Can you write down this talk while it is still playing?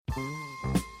Right.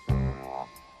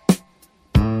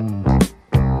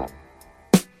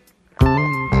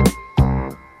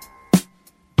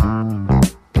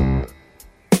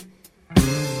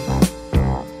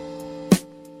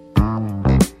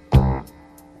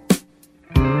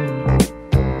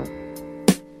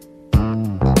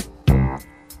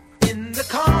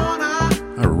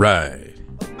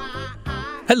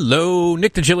 Hello,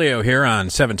 Nick DiGilio here on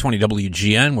 720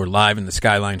 WGN. We're live in the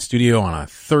Skyline studio on a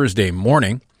Thursday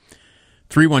morning.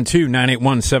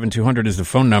 312-981-7200 is the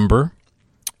phone number.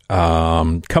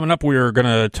 Coming up, we're going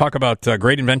to talk about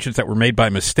great inventions that were made by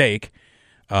mistake,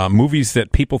 movies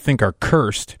that people think are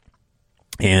cursed,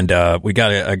 and we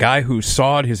got a guy who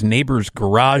sawed his neighbor's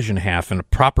garage in half in a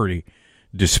property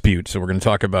dispute. So we're going to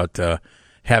talk about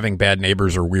having bad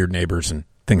neighbors or weird neighbors and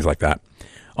things like that.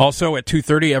 Also, at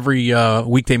 2:30 every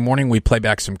weekday morning, we play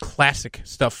back some classic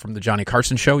stuff from the Johnny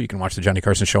Carson Show. You can watch the Johnny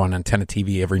Carson Show on Antenna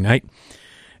TV every night.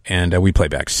 And we play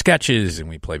back sketches, and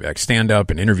we play back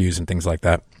stand-up and interviews and things like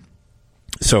that.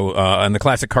 So, on the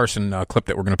classic Carson clip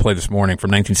that we're going to play this morning from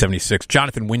 1976,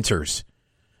 Jonathan Winters.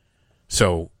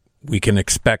 So, we can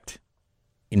expect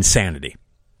insanity.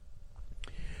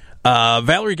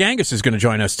 Valerie Gangas is going to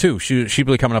join us, too. She'll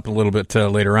be coming up a little bit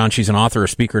later on. She's an author, a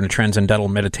speaker, and a transcendental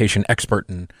meditation expert,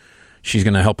 and she's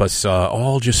going to help us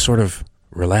all just sort of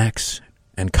relax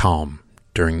and calm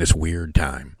during this weird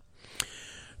time.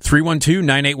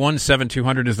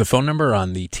 312-981-7200 is the phone number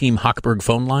on the Team Hochberg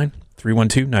phone line.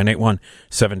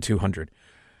 312-981-7200.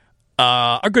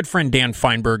 Our good friend Dan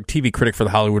Fienberg, TV critic for The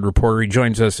Hollywood Reporter, he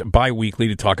joins us bi-weekly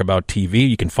to talk about TV.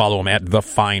 You can follow him at The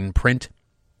Fine Print.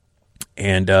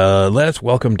 And let us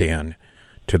welcome Dan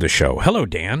to the show. Hello,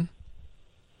 Dan.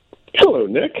 Hello,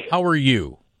 Nick. How are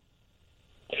you?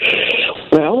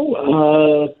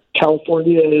 Well,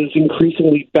 California is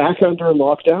increasingly back under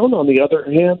lockdown. On the other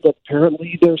hand,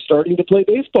 apparently they're starting to play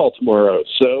baseball tomorrow.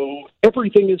 So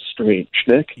everything is strange,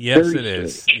 Nick. Yes, it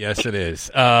is. Yes, it is.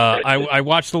 I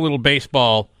watched a little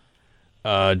baseball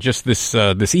just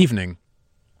this evening,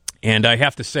 and I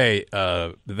have to say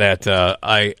that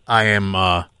I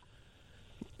am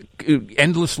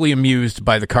endlessly amused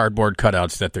by the cardboard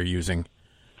cutouts that they're using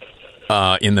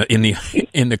in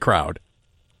the crowd.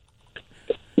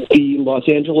 The Los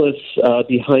Angeles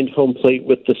behind home plate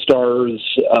with the Stars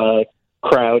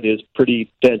crowd is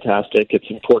pretty fantastic. It's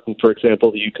important, for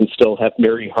example, that you can still have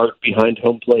Mary Hart behind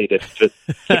home plate if it's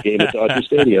a game at Dodger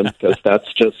Stadium, because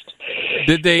that's just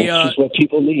what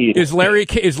people need. Is Larry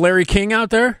King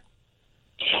out there?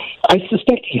 I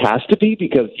suspect he has to be,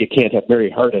 because you can't have Mary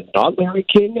Hart and not Larry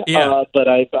King. Yeah. But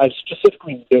I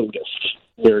specifically noticed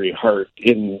Mary Hart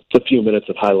in the few minutes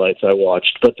of highlights I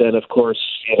watched. But then, of course,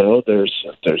 there's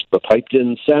the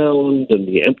piped-in sound and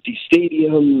the empty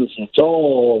stadiums. It's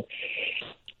all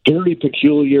very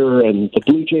peculiar, and the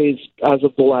Blue Jays, as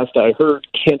of the last I heard,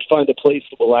 can't find a place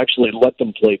that will actually let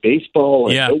them play baseball,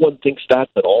 and no one thinks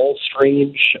that's at all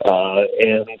strange,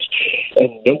 and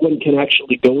no one can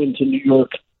actually go into New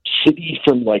York City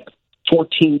from,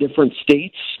 14 different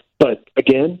states, but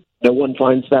again, no one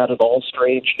finds that at all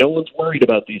strange. No one's worried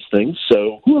about these things,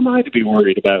 so who am I to be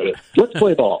worried about it? Let's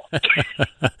play ball.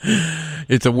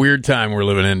 It's a weird time we're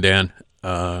living in, Dan.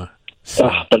 But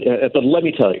let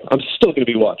me tell you, I'm still going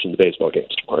to be watching the baseball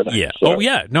games tomorrow night. Yeah. So Oh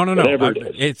yeah. No.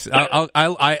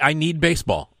 I need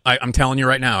baseball. I'm telling you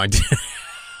right now.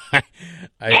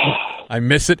 I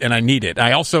miss it and I need it.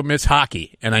 I also miss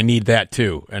hockey and I need that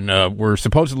too. And we're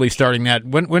supposedly starting that.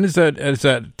 When is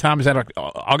that? Tom? Is that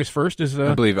August 1st?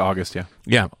 I believe August. Yeah.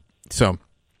 Yeah. So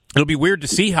it'll be weird to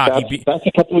see hockey. That's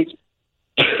a couple weeks.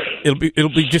 It'll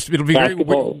be very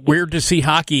weird to see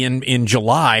hockey in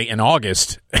July and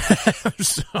August.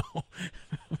 So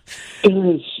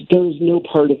there's no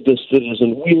part of this that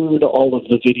isn't weird. All of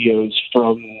the videos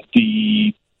from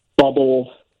the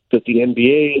bubble that the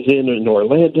NBA is in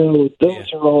Orlando,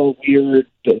 those are all weird.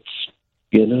 It's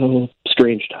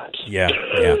strange times. Yeah.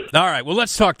 All right. Well,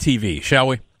 let's talk TV, shall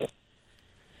we?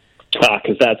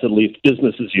 Because that's at least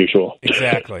business as usual.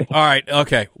 Exactly. All right.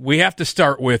 Okay. We have to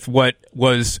start with what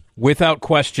was, without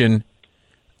question,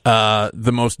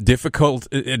 the most difficult,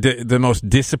 the most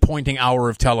disappointing hour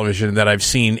of television that I've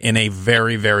seen in a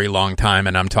very, very long time,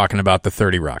 and I'm talking about the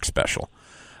 30 Rock special.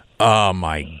 Oh,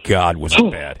 my God, was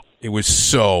it bad. It was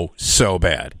so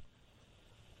bad.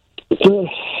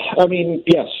 I mean,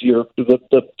 yes,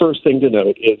 the first thing to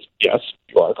note is, yes,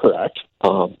 you are correct.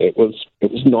 It was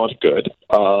not good.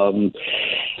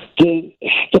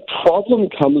 The problem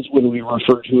comes when we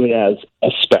refer to it as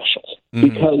a special,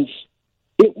 because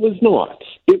it was not.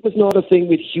 It was not a thing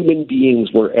that human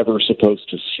beings were ever supposed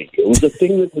to see. It was a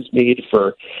thing that was made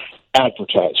for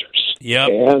advertisers.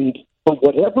 Yep. And for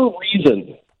whatever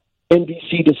reason,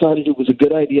 NBC decided it was a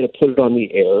good idea to put it on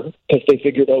the air because they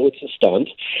figured, oh, it's a stunt.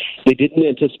 They didn't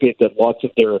anticipate that lots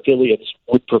of their affiliates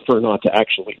would prefer not to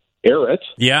actually air it.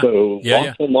 Yeah. So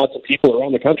lots and lots of people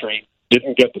around the country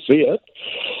didn't get to see it.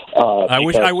 I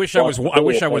wish I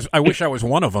was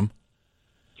one of them.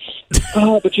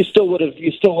 But you still would have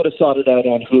sought it out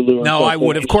on Hulu. No, I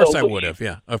would. Of course I would have.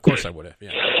 Yeah, of course I would have.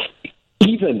 Yeah.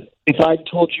 Even if I'd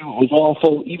told you it was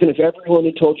awful, even if everyone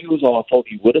had told you it was awful,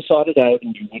 you would have sought it out,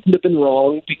 and you wouldn't have been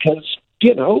wrong because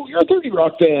you're a 30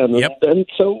 Rock fan, and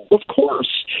so of course.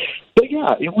 But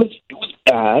yeah, it was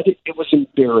bad. It was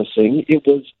embarrassing. It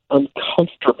was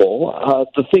uncomfortable.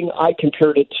 The thing I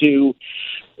compared it to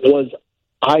was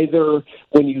either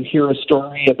when you hear a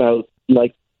story about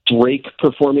like Drake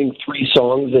performing 3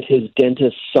 songs at his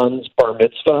dentist's son's bar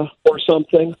mitzvah or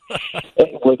something,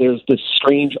 where there's this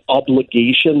strange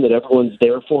obligation that everyone's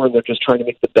there for and they're just trying to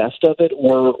make the best of it,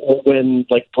 or when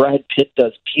like Brad Pitt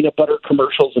does peanut butter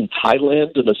commercials in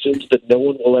Thailand and assumes that no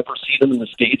one will ever see them in the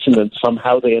States, and then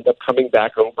somehow they end up coming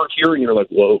back over here, and you're like,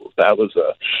 whoa, that was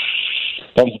a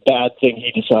bad thing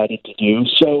he decided to do.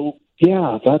 So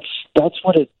yeah, that's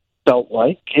what it felt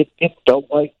like. It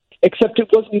felt like, except it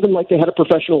wasn't even like they had a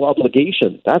professional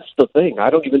obligation. That's the thing.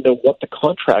 I don't even know what the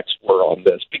contracts were on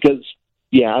this because,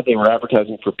 yeah, they were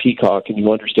advertising for Peacock, and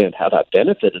you understand how that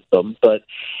benefited them. But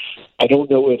I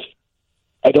don't know what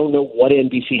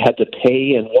NBC had to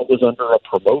pay and what was under a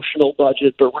promotional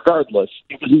budget. But regardless,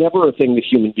 it was never a thing that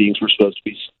human beings were supposed to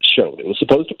be shown. It was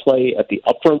supposed to play at the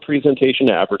upfront presentation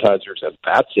to advertisers, and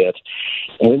that's it.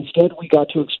 And instead, we got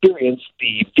to experience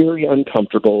the very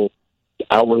uncomfortable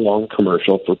hour-long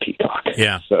commercial for Peacock.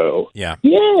 Yeah. So, yeah.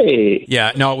 Yay.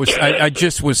 Yeah. No, it was. I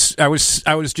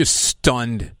was just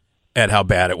stunned at how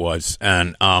bad it was,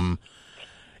 and and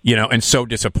so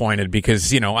disappointed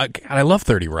because I love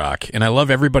 30 Rock and I love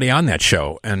everybody on that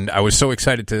show, and I was so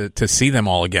excited to see them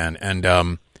all again. And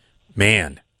it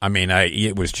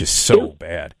was just so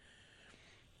bad.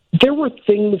 There were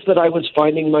things that I was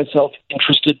finding myself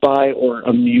interested by or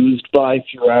amused by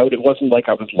throughout. It wasn't like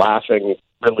I was laughing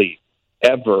really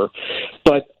ever,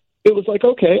 but it was like,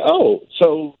 okay,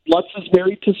 so Lutz is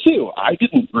married to Sue. I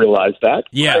didn't realize that.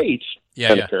 Yeah. Great.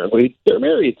 Yeah, and apparently they're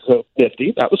married, so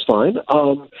nifty. That was fine.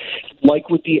 Like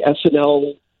with the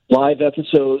SNL not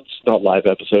live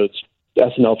episodes,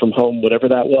 SNL from home, whatever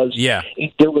that was. Yeah.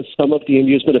 There was some of the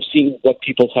amusement of seeing what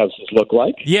people's houses look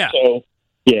like. Yeah. So,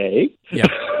 yay. Yeah.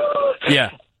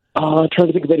 Yeah. Trying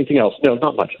to think of anything else. No,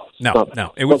 not much else.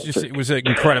 No. It was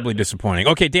incredibly disappointing.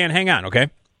 Okay, Dan, hang on, okay?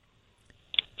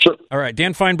 Sure. All right,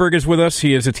 Dan Fienberg is with us.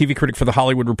 He is a TV critic for The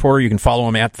Hollywood Reporter. You can follow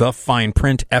him at The Fine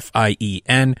Print,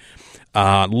 Fien.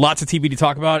 Lots of TV to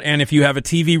talk about, and if you have a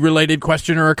TV-related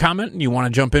question or a comment and you want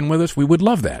to jump in with us, we would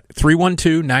love that.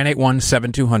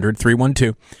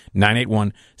 312-981-7200,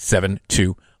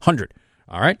 312-981-7200.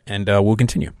 All right, and we'll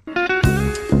continue.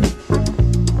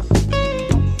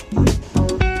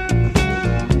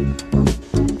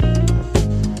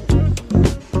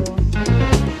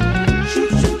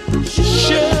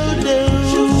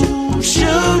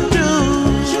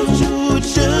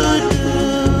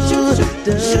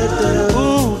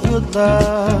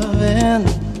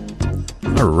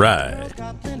 All right.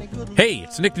 Hey,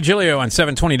 it's Nick DiGilio on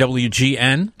 720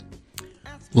 WGN.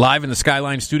 Live in the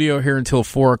Skyline studio here until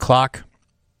 4 o'clock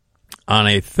on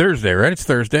a Thursday, right? It's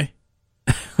Thursday.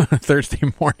 Thursday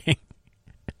morning.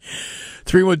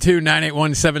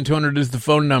 312-981-7200 is the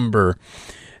phone number.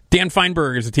 Dan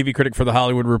Fienberg is a TV critic for The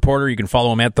Hollywood Reporter. You can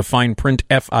follow him at The Fine Print,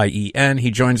 Fien.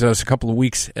 He joins us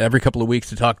every couple of weeks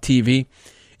to talk TV.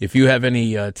 If you have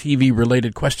any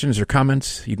TV-related questions or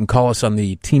comments, you can call us on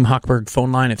the Team Hochberg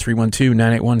phone line at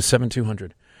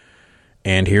 312-981-7200.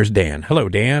 And here's Dan. Hello,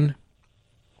 Dan.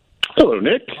 Hello,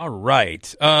 Nick. All right.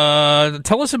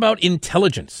 Tell us about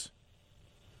intelligence.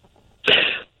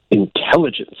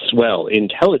 Intelligence. Well,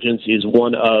 intelligence is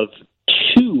one of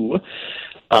 2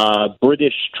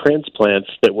 British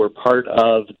transplants that were part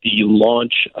of the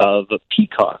launch of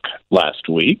Peacock last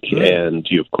week. And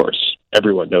you, of course,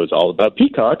 everyone knows all about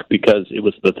Peacock because it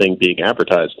was the thing being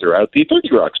advertised throughout the 30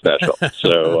 Rock special.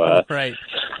 So, right.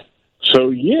 So,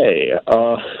 yay.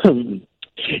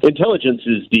 Intelligence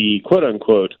is the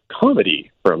quote-unquote comedy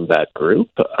from that group.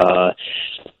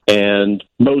 And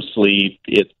mostly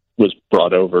it was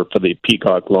brought over for the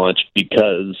Peacock launch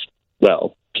because,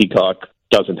 well, Peacock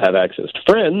doesn't have access to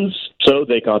Friends, so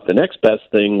they got the next best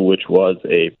thing, which was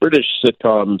a British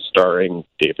sitcom starring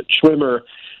David Schwimmer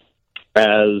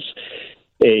as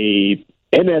a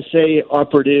NSA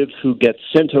operative who gets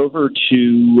sent over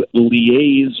to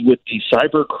liaise with the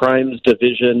cyber crimes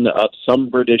division of some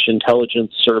British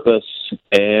intelligence service,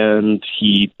 and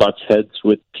he butts heads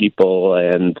with people,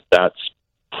 and that's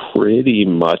pretty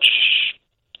much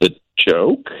the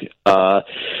joke.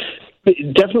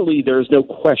 Definitely, there's no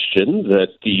question that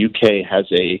the UK has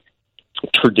a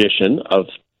tradition of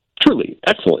truly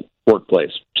excellent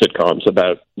workplace sitcoms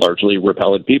about largely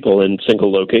repellent people in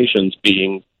single locations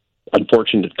being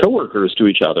unfortunate coworkers to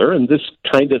each other, and this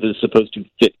kind of is supposed to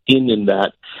fit in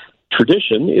that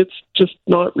tradition. It's just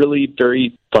not really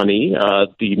very funny.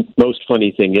 The most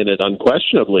funny thing in it,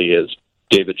 unquestionably, is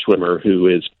David Schwimmer, who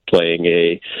is playing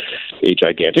a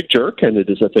gigantic jerk, and it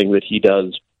is a thing that he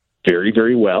does very,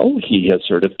 very well. He has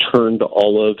sort of turned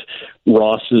all of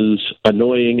Ross's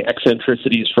annoying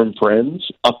eccentricities from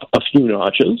Friends up a few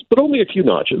notches, but only a few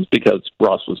notches, because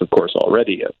Ross was, of course,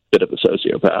 already a bit of a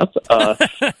sociopath.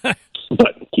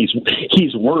 But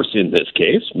he's worse in this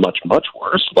case, much, much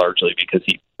worse, largely because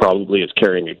he probably is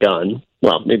carrying a gun.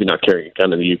 Well, maybe not carrying a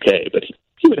gun in the UK, but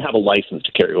he would have a license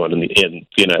to carry one in the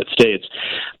United States.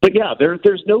 But yeah,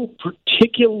 there's no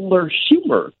particular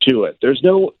humor to it. There's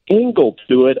no angle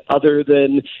to it other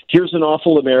than here's an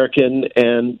awful American,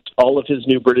 and all of his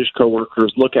new British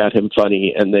coworkers look at him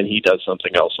funny, and then he does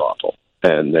something else awful,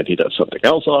 and then he does something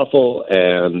else awful,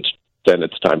 and then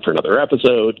it's time for another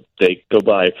episode. They go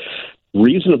by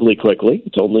reasonably quickly.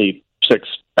 It's only 6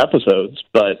 episodes,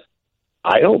 but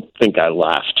I don't think I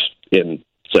laughed in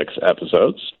 6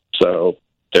 episodes. So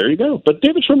there you go. But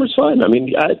David Schwimmer's fine. I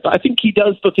mean, I think he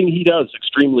does the thing he does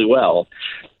extremely well.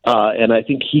 And I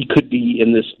think he could be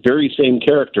in this very same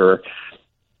character,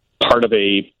 part of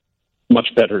a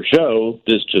much better show.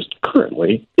 This just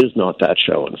currently is not that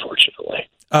show, unfortunately.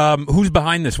 Who's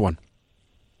behind this one?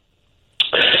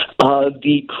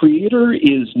 The creator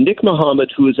is Nick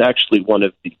Mohammed, who is actually one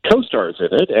of the co-stars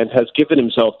in it and has given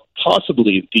himself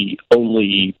possibly the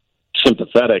only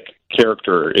sympathetic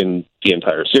character in the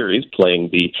entire series, playing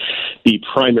the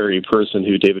primary person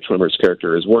who David Schwimmer's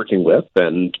character is working with,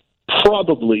 and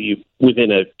probably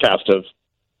within a cast of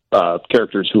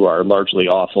characters who are largely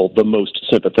awful, the most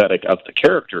sympathetic of the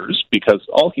characters, because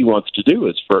all he wants to do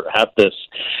is have this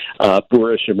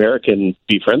boorish American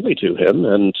be friendly to him,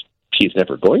 and he's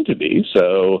never going to be.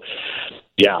 So,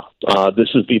 yeah, this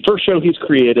is the first show he's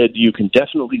created. You can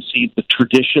definitely see the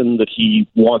tradition that he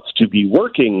wants to be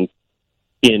working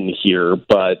in here,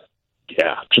 but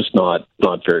yeah, just not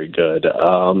very good.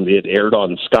 It aired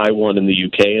on Sky One in the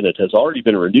UK, and it has already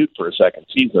been renewed for a second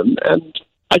season, and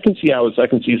I can see how a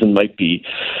second season might be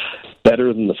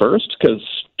better than the first, because,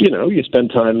 you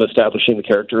spend time establishing the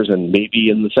characters, and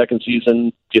maybe in the second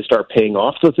season you start paying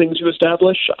off the things you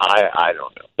establish. I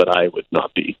don't know, but I would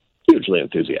not be hugely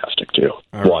enthusiastic to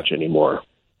watch anymore,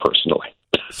 personally.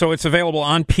 So it's available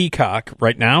on Peacock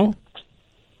right now?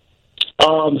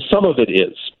 Some of it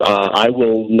is. I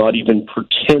will not even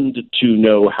pretend to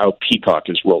know how Peacock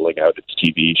is rolling out its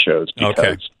TV shows,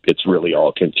 because it's really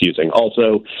all confusing.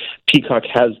 Also, Peacock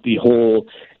has the whole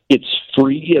it's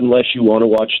free unless you want to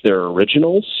watch their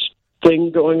originals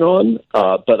thing going on,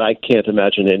 but I can't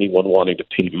imagine anyone wanting to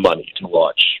pay money to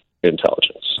watch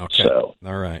Intelligence. Okay. So,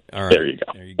 all right. There you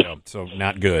go. There you go. So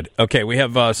not good. Okay, we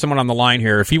have someone on the line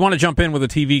here. If you want to jump in with a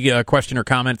TV question or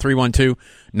comment,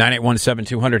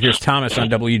 312-981-7200. Here's Thomas on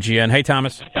WGN. Hey,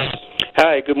 Thomas.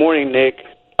 Hi, good morning, Nick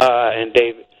and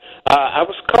David. I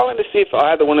was calling to see if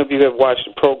either one of you have watched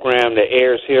the program that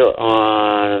airs here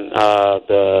on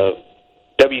the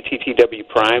WTTW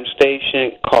Prime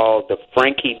station called The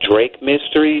Frankie Drake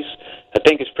Mysteries. I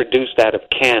think it's produced out of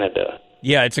Canada.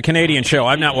 Yeah, it's a Canadian show.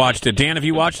 I've not watched it. Dan, have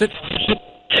you watched it?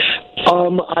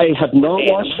 I have not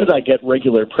watched it. I get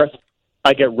regular press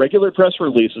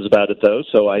releases about it, though,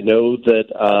 so I know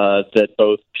that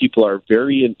both people are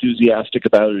very enthusiastic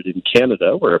about it in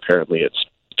Canada, where apparently it's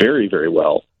very, very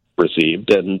well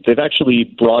received, and they've actually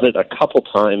brought it a couple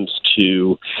times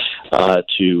to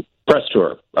press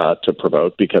tour to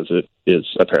promote, because it is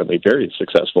apparently very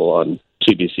successful on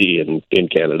CBC in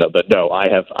Canada. But no, I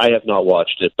have not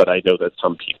watched it, but I know that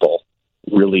some people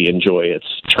really enjoy its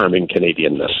charming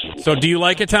Canadianness. So do you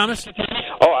like it, Thomas?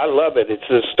 Oh, I love it. It's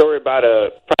a story about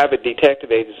a private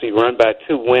detective agency run by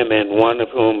 2 women, one of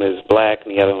whom is black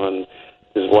and the other one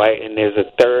is white, and there's a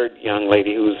third young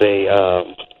lady who's a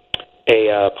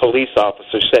police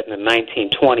officer set in the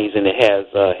 1920s, and it has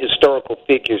historical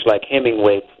figures like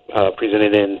Hemingway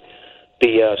presented in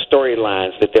the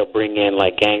storylines that they'll bring in,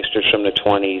 like gangsters from the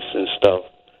 20s and stuff.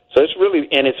 So it's really,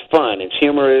 and it's fun. It's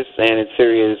humorous, and it's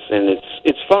serious, and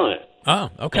it's fun. Oh,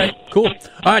 okay, cool.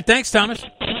 All right, thanks, Thomas.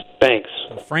 Thanks.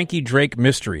 Frankie Drake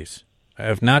Mysteries. I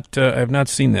have not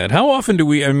seen that. How often do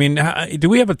we? I mean, do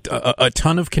we have a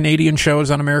ton of Canadian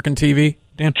shows on American TV,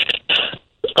 Dan?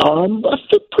 A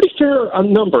pretty fair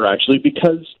number, actually,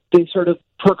 because they sort of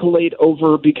percolate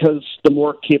over. Because the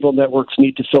more cable networks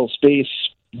need to fill space,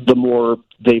 the more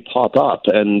they pop up.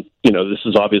 And this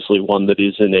is obviously one that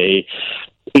is in a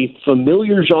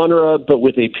familiar genre, but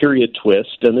with a period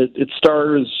twist. And it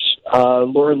stars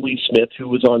Lauren Lee Smith, who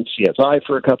was on CSI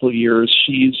for a couple of years.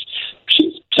 She's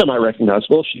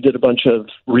semi-recognizable. She did a bunch of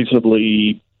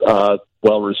reasonably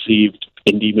well-received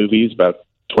indie movies about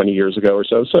 20 years ago or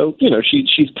so. So,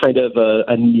 she's kind of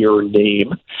a near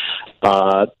name.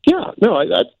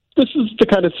 This is the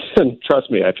kind of thing,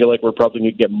 trust me, I feel like we're probably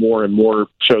going to get more and more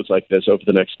shows like this over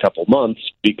the next couple months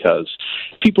because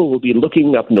people will be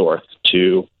looking up north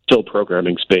to fill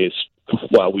programming space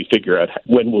while we figure out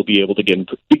when we'll be able to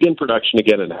begin production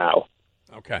again and how.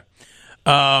 Okay.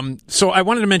 So I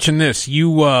wanted to mention this.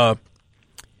 You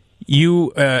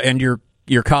and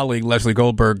your colleague, Leslie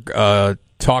Goldberg,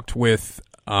 talked with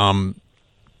Sarah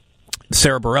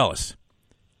Bareilles.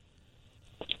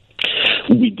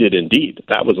 We did indeed.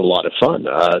 That was a lot of fun.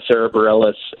 Sarah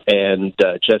Bareilles and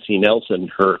Jesse Nelson,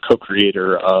 her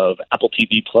co-creator of Apple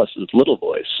TV Plus's Little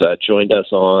Voice, joined us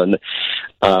on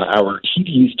our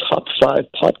TV's Top 5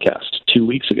 podcast 2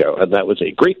 weeks ago, and that was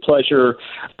a great pleasure,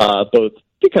 both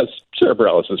because Sarah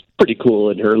Bareilles is pretty cool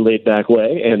in her laid-back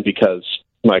way, and because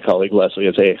my colleague Leslie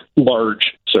is a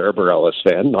large Sarah Bareilles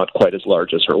fan, not quite as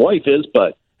large as her wife is,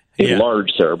 but a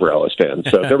large Sarah Bareilles fan.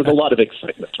 So there was a lot of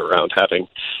excitement around having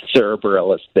Sarah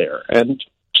Bareilles there. And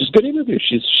she's a good interview.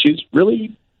 She's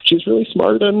really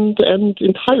smart and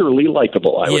entirely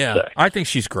likable, I would say. I think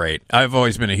she's great. I've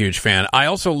always been a huge fan. I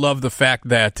also love the fact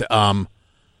that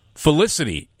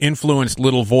Felicity influenced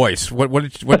Little Voice. What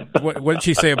did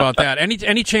she say about that?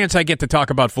 Any chance I get to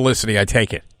talk about Felicity, I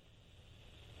take it.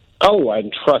 Oh,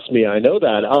 and trust me, I know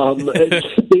that.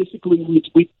 Basically,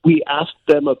 we asked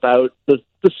them about the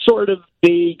sort of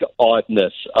vague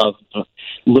oddness of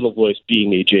Little Voice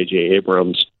being a J.J.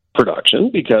 Abrams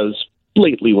production, because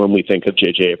lately when we think of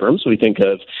J.J. Abrams, we think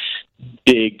of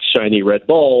big, shiny red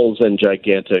balls and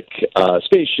gigantic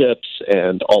spaceships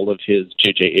and all of his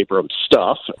J.J. Abrams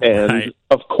stuff. And,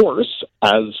 Of course,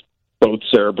 as both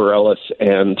Sarah Bareilles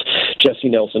and Jesse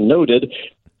Nelson noted,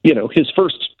 his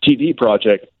first TV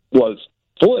project was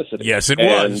Felicity. Yes, it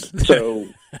was.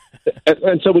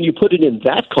 And so when you put it in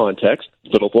that context,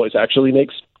 Little Voice actually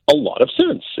makes a lot of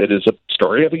sense. It is a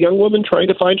story of a young woman trying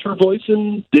to find her voice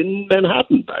in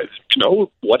Manhattan.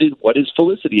 What is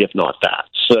Felicity if not that?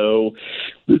 So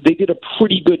they did a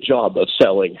pretty good job of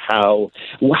selling how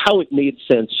it made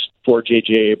sense for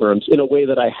J.J. Abrams in a way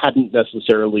that I hadn't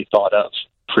necessarily thought of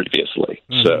previously.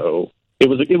 Mm-hmm. So it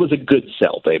was a good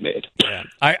sell they made. Yeah.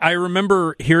 I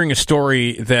remember hearing a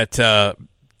story that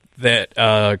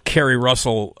Kerry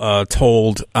Russell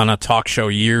told on a talk show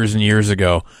years and years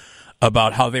ago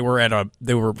about how they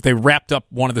wrapped up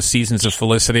one of the seasons of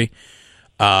Felicity,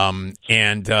 and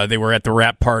they were at the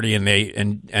wrap party, and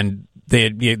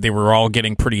they were all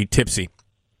getting pretty tipsy.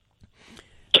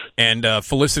 And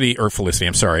Kerry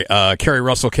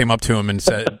Russell came up to him and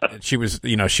said she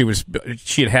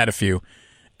had had a few,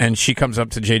 and she comes up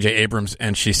to J.J. Abrams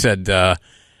and she said,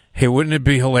 "Hey, wouldn't it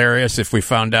be hilarious if we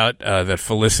found out that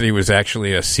Felicity was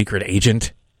actually a secret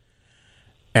agent?"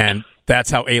 And that's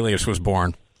how Alias was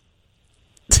born.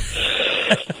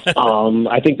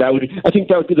 I think that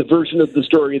would be the version of the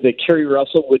story that Kerry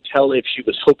Russell would tell if she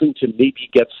was hoping to maybe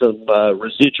get some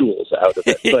residuals out of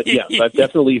it. But yes, I've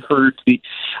definitely heard the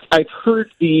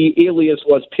Alias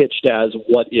was pitched as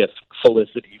 "What if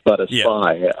Felicity but a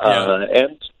spy?"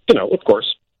 And of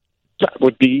course, that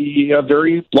would be a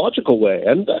very logical way.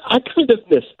 And I kind of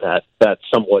miss that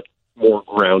somewhat more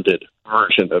grounded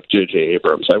version of J.J.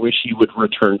 Abrams. I wish he would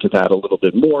return to that a little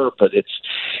bit more, but it's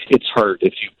hard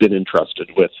if you've been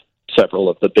entrusted with several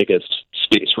of the biggest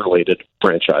space-related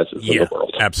franchises in the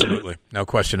world. Absolutely. No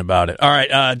question about it. All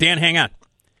right, Dan, hang on.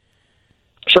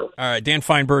 Sure. All right, Dan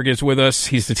Fienberg is with us.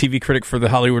 He's the TV critic for The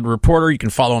Hollywood Reporter. You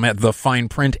can follow him at The Fine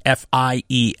Print,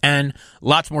 Fien.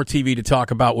 Lots more TV to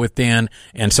talk about with Dan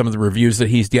and some of the reviews that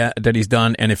he's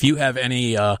done. And if you have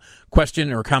any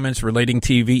question or comments relating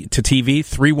to TV,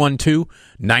 312-981-7200.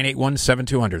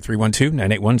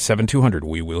 312-981-7200.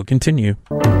 We will continue.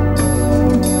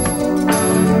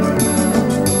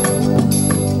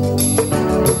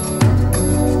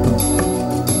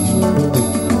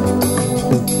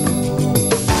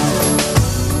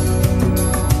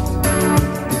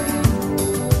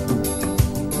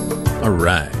 All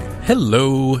right.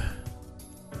 Hello.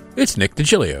 It's Nick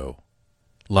DiGilio,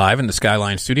 live in the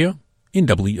Skyline studio in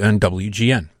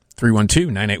WGN.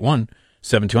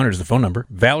 888-728-7200 is the phone number.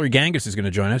 Valerie Gangas is going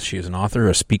to join us. She is an author,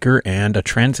 a speaker, and a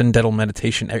transcendental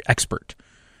meditation expert.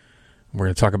 We're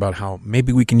going to talk about how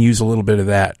maybe we can use a little bit of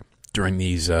that during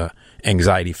these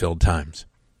anxiety-filled times.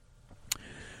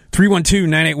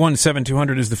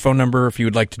 312-981-7200 is the phone number if you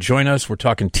would like to join us. We're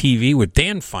talking TV with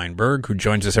Dan Fienberg, who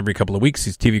joins us every couple of weeks.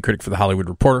 He's TV critic for The Hollywood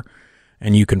Reporter,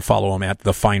 and you can follow him at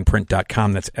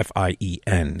thefineprint.com. That's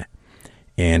F-I-E-N.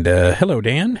 And hello,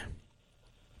 Dan.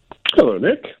 Hello,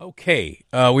 Nick. Okay,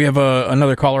 we have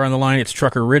another caller on the line. It's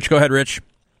Trucker Rich. Go ahead, Rich.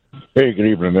 Hey, good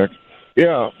evening, Nick.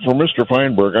 Yeah, for Mr.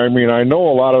 Fienberg, I mean, I know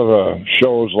a lot of the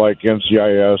shows like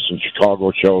NCIS and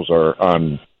Chicago shows are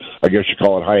on, I guess you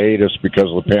call it hiatus because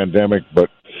of the pandemic, but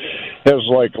has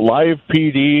like Live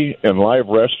PD and Live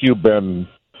Rescue been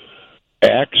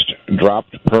axed and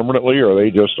dropped permanently, or are they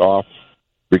just off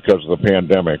because of the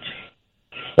pandemic?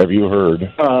 Have you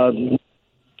heard?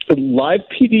 Live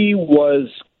PD was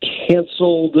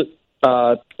canceled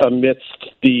amidst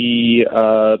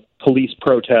the police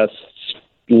protests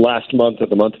last month or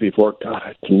the month before.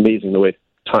 God, it's amazing the way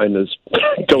time is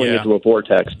going into a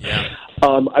vortex. Yeah.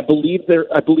 I believe they're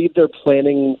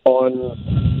planning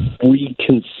on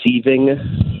reconceiving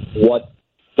what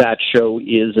that show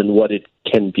is and what it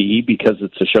can be, because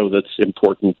it's a show that's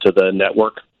important to the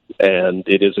network and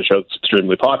it is a show that's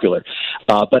extremely popular.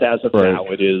 But as of now,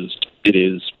 it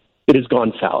has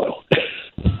gone fallow.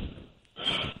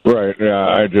 Right. Yeah,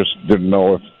 I just didn't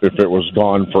know if it was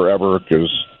gone forever,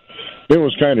 because it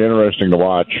was kind of interesting to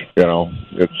watch. You know,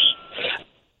 it's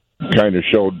kind of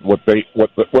showed what the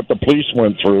police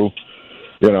went through.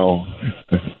 You know.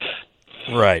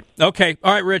 Right. Okay.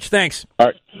 All right, Rich. Thanks. All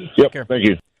right. Yep. Thank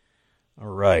you. All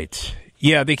right.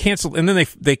 Yeah, they canceled, and then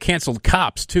they canceled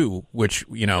Cops too, which,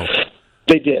 you know.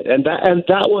 They did, and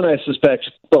that one I suspect.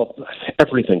 Well,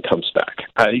 everything comes back.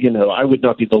 I would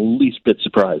not be the least bit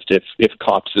surprised if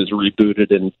Cops is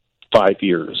rebooted in 5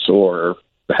 years or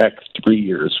heck 3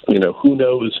 years. You know, who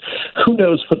knows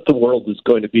what the world is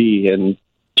going to be in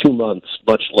 2 months,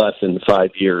 much less in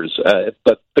 5 years.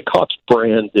 But the Cops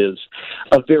brand is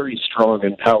a very strong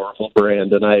and powerful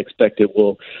brand, and I expect it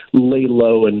will lay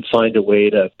low and find a way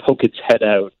to poke its head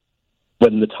out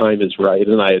when the time is right.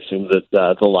 And I assume that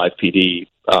the Live PD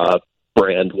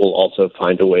brand will also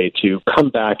find a way to come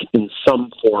back in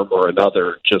some form or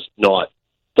another, just not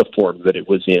the form that it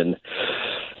was in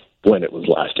when it was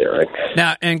last airing.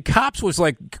 Now, and Cops was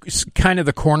like kind of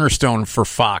the cornerstone for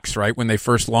Fox, right, when they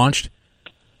first launched?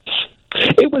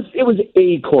 It was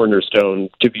a cornerstone,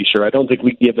 to be sure. I don't think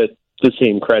we give it the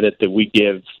same credit that we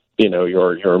give,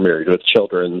 You're Married with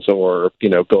Children's, or,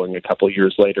 going a couple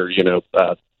years later,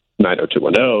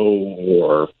 90210,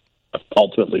 or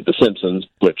ultimately The Simpsons,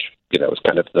 which, is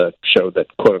kind of the show that,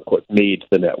 quote unquote, made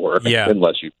the network. Yeah.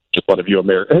 Unless you just want to view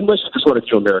American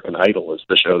Idol as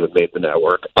the show that made the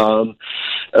network.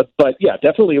 But yeah,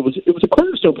 definitely it was a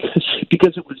cornerstone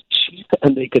because it was cheap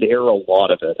and they could air a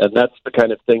lot of it. And that's the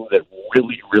kind of thing that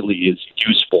really, really is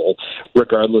useful,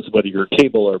 regardless of whether you're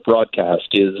cable or broadcast,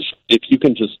 is if you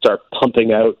can just start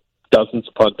pumping out dozens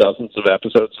upon dozens of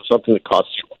episodes of something that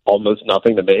costs you almost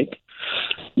nothing to make.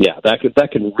 Yeah, that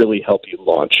can really help you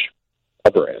launch a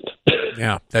brand.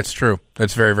 Yeah, that's true.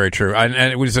 That's very, very true. And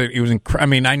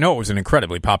I know it was an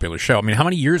incredibly popular show. I mean, how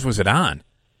many years was it on?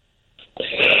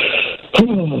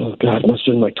 Oh God, it must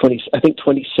have been like 20. I think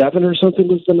 27 or something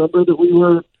was the number that we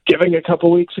were giving a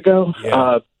couple weeks ago.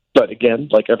 Yeah. But again,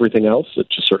 like everything else, it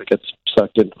just sort of gets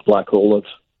sucked into the black hole of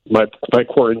my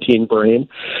quarantine brain.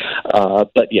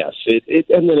 But yes, it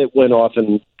and then it went off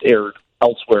and aired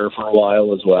elsewhere for a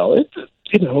while as well.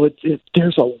 There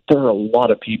are a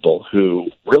lot of people who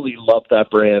really love that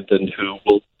brand and who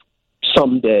will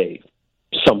someday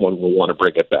someone will want to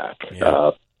bring it back.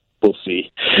 Yeah. We'll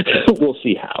see. We'll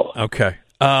see how. Okay.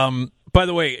 By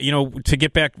the way, to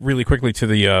get back really quickly to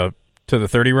the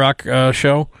 30 Rock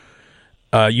show,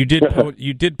 you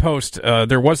did post.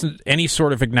 There wasn't any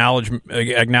sort of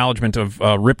acknowledgement of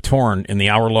Rip Torn in the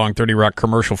hour-long 30 Rock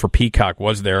commercial for Peacock,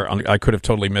 was there? I could have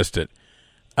totally missed it.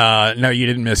 No, you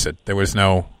didn't miss it. There was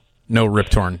no Rip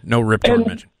Torn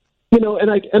mention.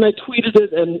 And I tweeted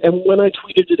it, and when I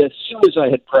tweeted it, as soon as I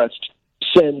had pressed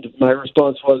send, my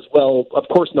response was, well, of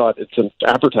course not. It's an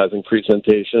advertising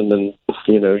presentation, and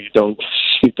you don't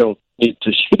need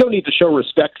to show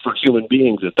respect for human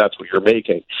beings if that's what you're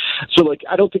making. So,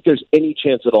 I don't think there's any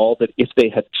chance at all that if they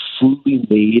had truly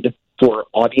made for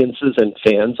audiences and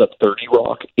fans of 30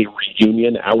 Rock a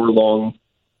reunion hour-long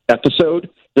episode,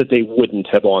 that they wouldn't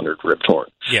have honored Rip Torn.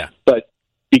 Yeah. But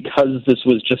because this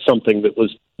was just something that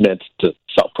was meant to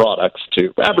sell products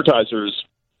to advertisers,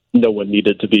 no one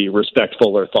needed to be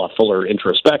respectful or thoughtful or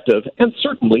introspective, and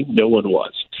certainly no one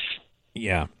was.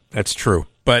 Yeah, that's true.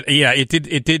 But yeah, it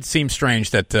did seem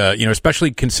strange that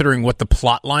especially considering what the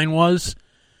plot line was,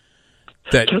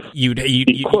 that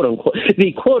the quote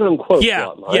unquote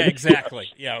plot line. Yeah, exactly.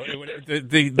 Yeah,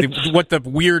 what the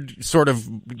weird sort of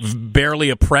barely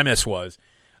a premise was,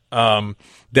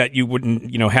 that you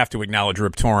wouldn't have to acknowledge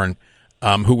Rip Torn,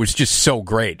 who was just so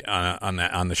great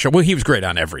on the show. Well, he was great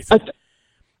on everything.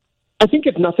 I think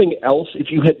if nothing else, if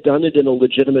you had done it in a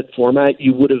legitimate format,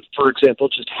 you would have, for example,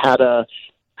 just had a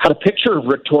picture of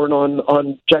Rip Torn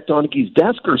on Jack Donaghy's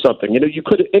desk or something. You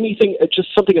could anything, just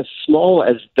something as small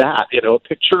as that. A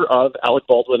picture of Alec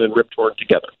Baldwin and Rip Torn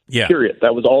together. Yeah. Period.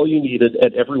 That was all you needed,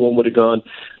 and everyone would have gone,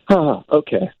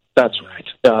 okay, that's right.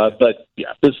 But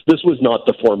yeah, this was not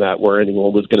the format where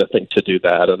anyone was going to think to do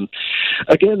that. And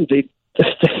again,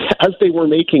 as they were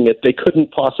making it, they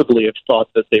couldn't possibly have thought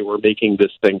that they were making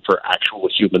this thing for actual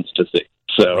humans to see.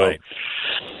 So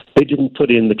they didn't put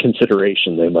in the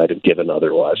consideration they might have given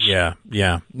otherwise. Yeah.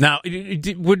 Now,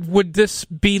 would this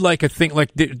be like a thing?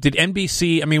 Like, did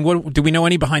NBC? I mean, do we know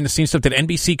any behind the scenes stuff? Did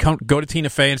NBC go to Tina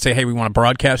Fey and say, "Hey, we want to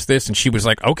broadcast this," and she was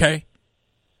like, "Okay"?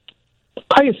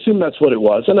 I assume that's what it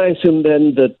was, and I assume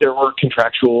then that there were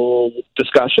contractual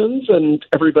discussions, and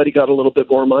everybody got a little bit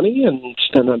more money, and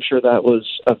I'm sure that was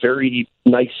a very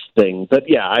nice thing. But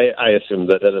yeah, I assume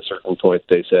that at a certain point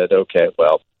they said, okay,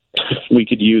 well, we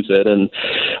could use it, and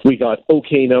we got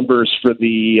okay numbers for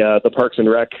the Parks and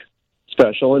Rec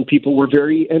special, and people were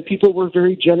very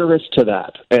generous to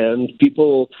that, and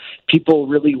people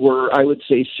really were, I would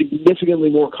say, significantly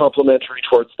more complimentary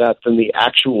towards that than the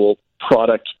actual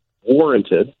product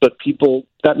warranted. But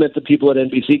that meant that people at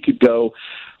NBC could go,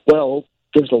 well,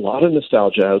 there's a lot of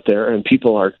nostalgia out there, and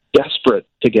people are desperate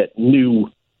to get new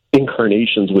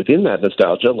incarnations within that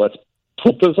nostalgia. Let's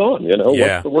put this on.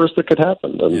 What's the worst that could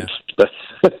happen? And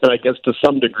I guess to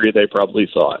some degree they probably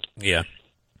saw it. Yeah.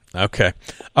 Okay.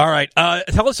 All right.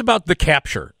 Tell us about The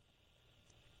Capture.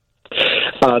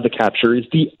 The Capture is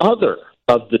the other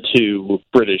of the two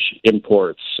British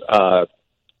imports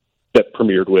that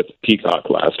premiered with Peacock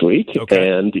last week,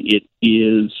 and it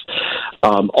is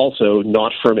also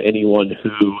not from anyone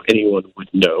who anyone would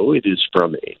know. It is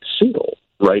from a single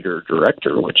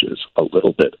writer-director, which is a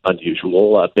little bit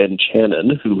unusual. Ben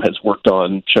Channon, who has worked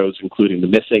on shows including The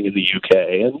Missing in the UK,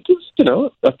 and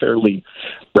is, a fairly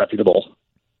reputable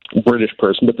British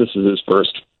person, but this is his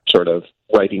first sort of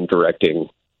writing-directing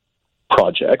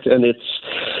project, and it's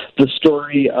the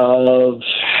story of,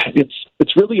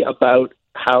 it's really about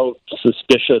how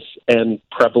suspicious and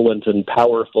prevalent and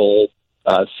powerful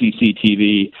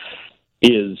CCTV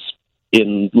is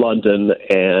in London,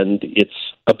 and its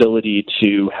ability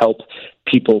to help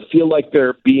people feel like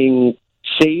they're being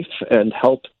safe and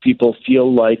help people feel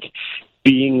like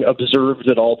being observed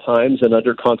at all times and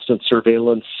under constant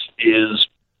surveillance is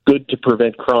good to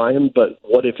prevent crime. But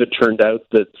what if it turned out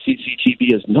that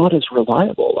CCTV is not as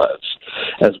reliable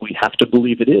as we have to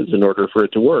believe it is in order for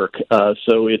it to work?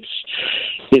 So it's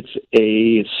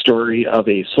a story of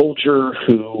a soldier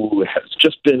who has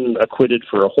just been acquitted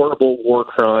for a horrible war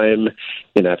crime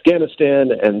in Afghanistan,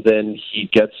 and then he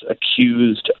gets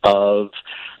accused of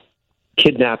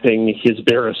kidnapping his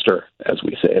barrister, as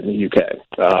we say in the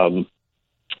UK.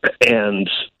 And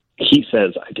he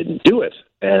says, I didn't do it.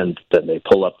 And then they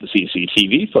pull up the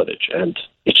CCTV footage, and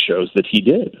it shows that he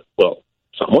did. Well,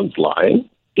 someone's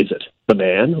lying. Is it the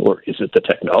man, or is it the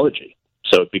technology?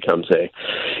 So it becomes a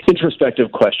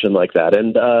introspective question like that.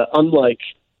 And unlike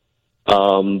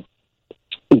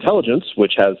Intelligence,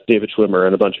 which has David Schwimmer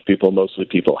and a bunch of people, mostly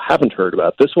people haven't heard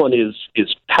about, this one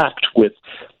is packed with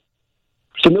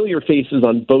familiar faces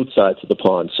on both sides of the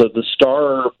pond. So the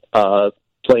star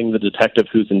playing the detective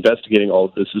who's investigating all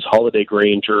of this is Holiday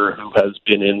Granger, who has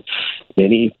been in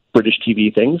many British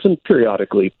TV things and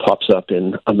periodically pops up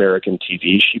in American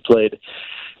TV. She played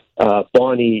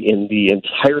Bonnie in the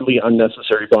entirely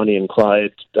unnecessary Bonnie and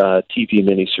Clyde TV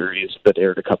miniseries that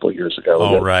aired a couple of years ago.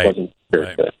 Oh, right. Wasn't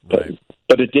very good,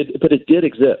 but it did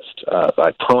exist.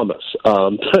 I promise.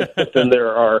 Then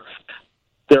there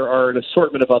are an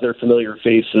assortment of other familiar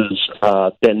faces.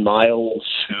 Ben Miles,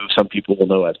 who some people will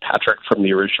know as Patrick from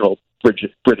the original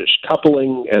British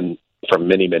Coupling and from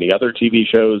many, many other TV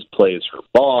shows, plays her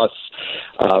boss.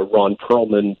 Ron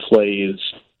Perlman plays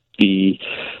the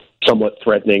somewhat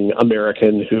threatening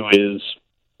American who is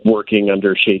working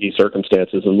under shady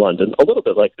circumstances in London, a little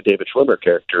bit like the David Schwimmer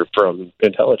character from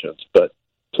Intelligence, but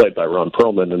played by Ron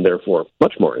Perlman, and therefore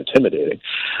much more intimidating.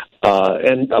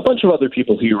 And a bunch of other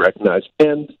people who you recognize.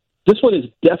 And this one is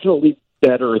definitely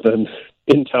better than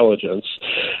intelligence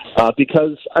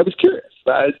because I was curious.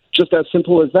 Just as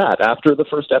simple as that. After the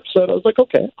first episode, I was like,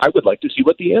 okay, I would like to see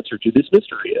what the answer to this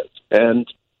mystery is.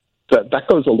 And that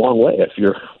goes a long way if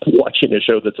you're watching a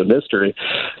show that's a mystery.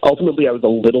 Ultimately, I was a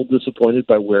little disappointed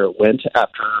by where it went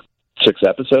after 6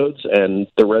 episodes, and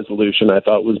the resolution I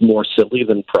thought was more silly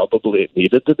than probably it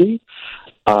needed to be.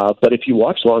 But if you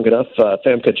watch long enough,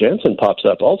 Famke Janssen pops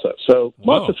up also. So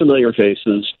lots of familiar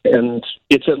faces, and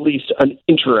it's at least an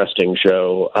interesting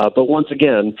show. But once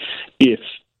again, if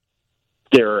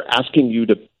they're asking you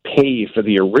to pay for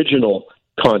the original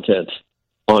content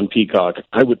on Peacock,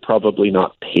 I would probably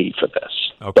not pay for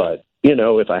this. Okay. But, you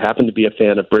know, if I happen to be a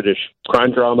fan of British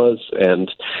crime dramas and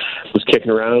was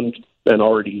kicking around and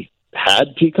already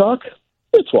had Peacock,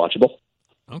 it's watchable.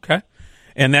 Okay.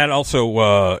 And that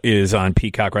also is on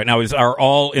Peacock right now.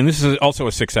 And this is also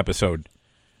a 6-episode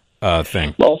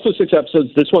thing. Also 6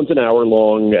 episodes. This one's an hour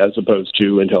long as opposed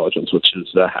to Intelligence, which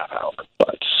is a half hour.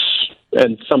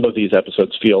 And some of these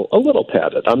episodes feel a little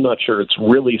padded. I'm not sure it's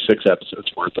really 6 episodes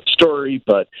worth of story,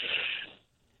 but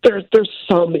there's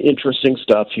some interesting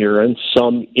stuff here and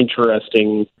some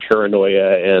interesting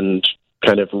paranoia and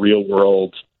kind of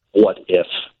real-world what-if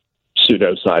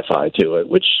pseudo-sci-fi to it,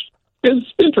 which is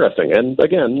interesting. And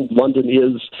again,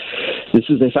 this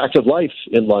is a fact of life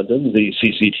in London, the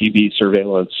CCTV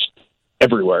surveillance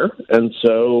everywhere. And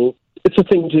so it's a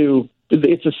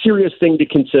serious thing to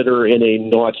consider in a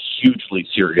not hugely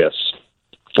serious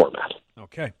format.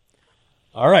 Okay.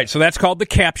 All right. So that's called The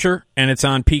Capture, and it's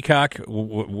on Peacock,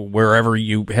 wherever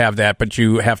you have that, but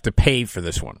you have to pay for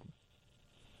this one.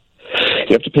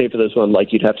 You have to pay for this one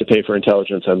like you'd have to pay for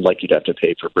Intelligence and like you'd have to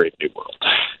pay for Brave New World.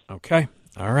 Okay.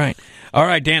 All right. All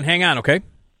right, Dan, hang on, okay?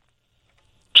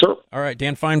 Sure. All right,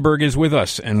 Dan Fienberg is with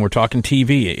us, and we're talking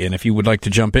TV. And if you would like to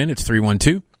jump in, it's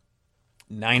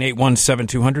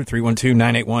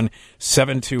 312-981-7200,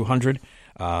 312-981-7200.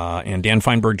 And Dan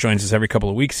Fienberg joins us every couple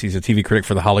of weeks. He's a TV critic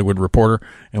for The Hollywood Reporter,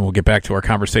 and we'll get back to our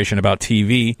conversation about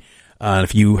TV.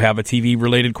 If you have a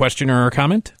TV-related question or a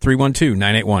comment,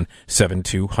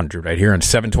 312-981-7200 right here on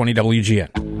 720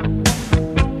 WGN.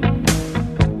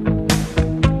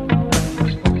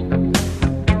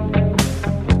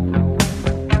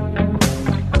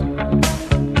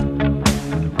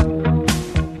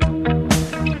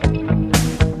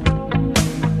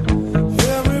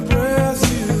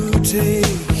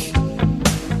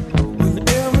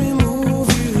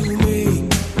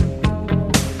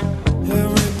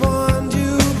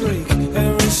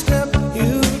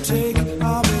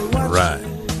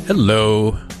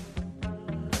 Hello.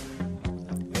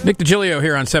 Nick DiGilio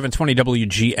here on 720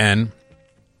 WGN.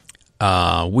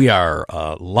 We are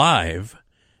live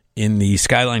in the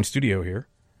Skyline studio here.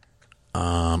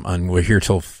 And we're here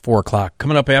till 4 o'clock.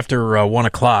 Coming up after 1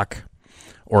 o'clock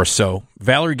or so,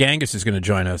 Valerie Gangas is going to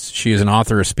join us. She is an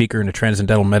author, a speaker, and a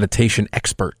transcendental meditation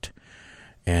expert.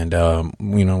 And,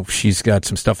 she's got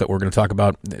some stuff that we're going to talk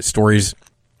about, stories.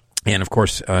 And, of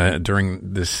course,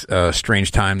 during this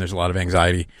strange time, there's a lot of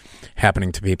anxiety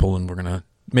happening to people, and we're going to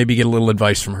maybe get a little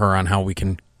advice from her on how we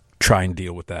can try and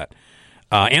deal with that.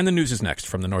 And the news is next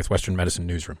from the Northwestern Medicine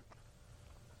Newsroom.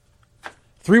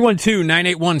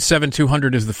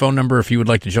 312-981-7200 is the phone number if you would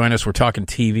like to join us. We're talking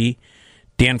TV.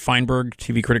 Dan Fienberg,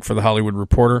 TV critic for The Hollywood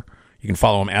Reporter. You can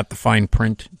follow him at The Fine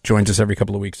Print. Joins us every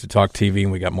couple of weeks to talk TV,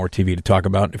 and we got more TV to talk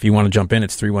about. If you want to jump in,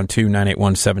 it's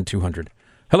 312-981-7200.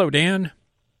 Hello, Dan.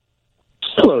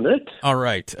 Hello, Nick. All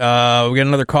right. We got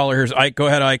another caller. Here's Ike. Go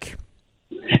ahead, Ike.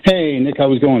 Hey, Nick.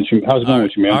 How's it going with you,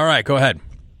 man? All right. Go ahead.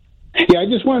 Yeah, I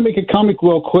just want to make a comment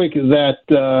real quick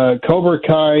that Cobra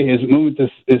Kai is moving.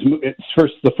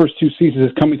 The first 2 seasons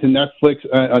is coming to Netflix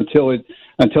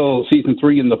until season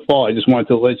 3 in the fall. I just wanted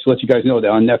to let you guys know that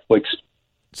on Netflix.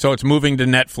 So it's moving to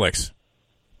Netflix.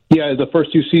 Yeah, the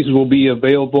first 2 seasons will be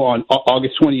available on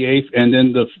August 28th, and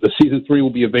then the season 3 will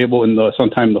be available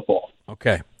sometime in the fall.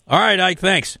 Okay. All right, Ike,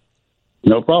 thanks.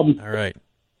 No problem. All right.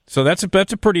 So that's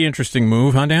a pretty interesting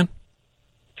move, huh, Dan?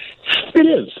 It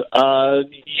is.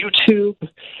 YouTube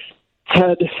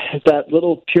had that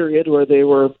little period where they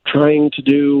were trying to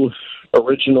do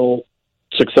original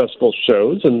successful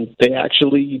shows, and they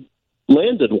actually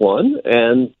landed one,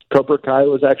 and Cobra Kai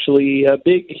was actually a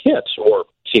big hit, or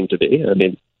seemed to be. I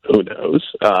mean, who knows?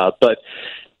 But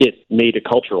it made a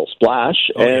cultural splash,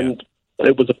 and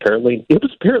it was apparently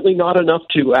not enough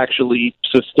to actually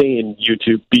sustain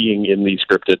YouTube being in the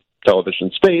scripted television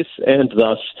space, and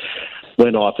thus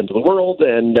went off into the world.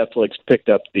 And Netflix picked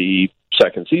up the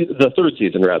third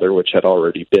season, which had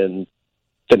already been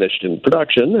finished in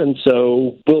production. And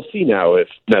so we'll see now if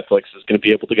Netflix is going to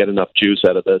be able to get enough juice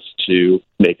out of this to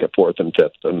make a 4th and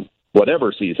 5th and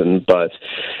whatever season. But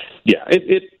yeah,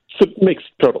 it makes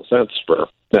total sense for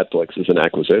Netflix as an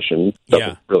acquisition.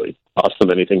 Doesn't really cost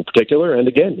them anything particular. And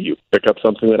again, you pick up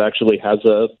something that actually has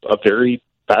a very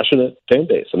passionate fan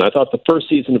base. And I thought the first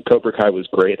season of Cobra Kai was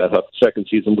great. I thought the second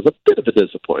season was a bit of a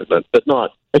disappointment, but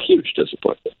not a huge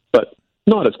disappointment, but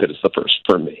not as good as the first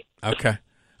for me. Okay.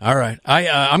 All right.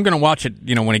 I'm going to watch it,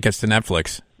 when it gets to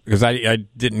Netflix, because I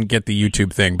didn't get the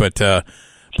YouTube thing, but it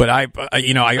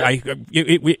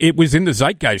was in the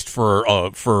zeitgeist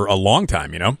for a long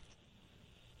time,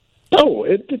 Oh,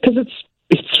 because it's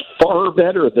far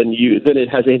better than it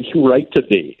has any right to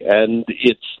be, and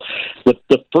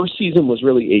the first season was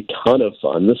really a ton of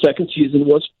fun. The second season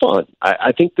was fun.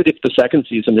 I think that if the second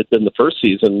season had been the first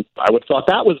season, I would have thought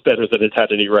that was better than it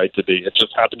had any right to be. It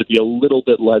just happened to be a little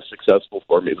bit less successful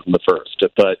for me than the first.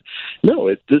 But no,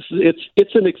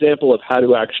 it's an example of how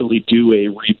to actually do a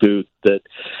reboot that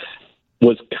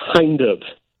was kind of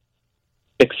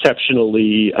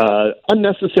exceptionally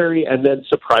unnecessary and then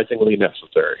surprisingly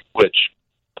necessary, which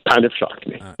kind of shocked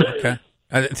me. Okay,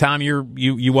 Tom,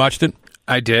 you watched it?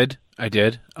 I did. I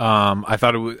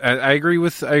thought it was. I agree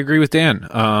with Dan.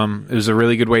 It was a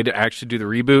really good way to actually do the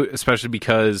reboot, especially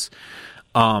because,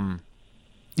 I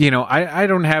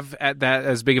don't have that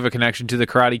as big of a connection to the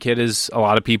Karate Kid as a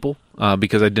lot of people,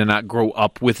 because I did not grow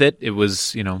up with it. It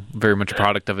was, very much a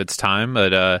product of its time.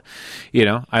 But,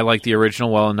 I like the original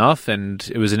well enough, and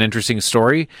it was an interesting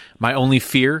story. My only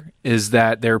fear is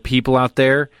that there are people out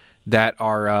there that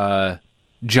are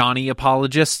Johnny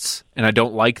apologists, and I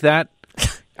don't like that.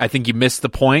 I think you missed the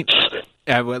point.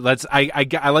 I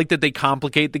like that they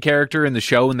complicate the character in the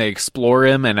show and they explore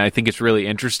him, and I think it's really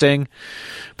interesting.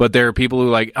 But there are people who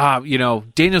are like,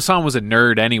 Daniel-san was a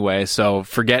nerd anyway, so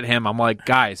forget him. I'm like,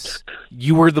 guys,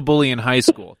 you were the bully in high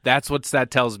school. That's what that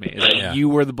tells me, is that you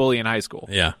were the bully in high school.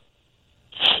 Yeah.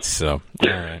 So, all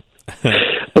right.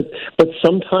 But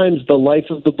sometimes the life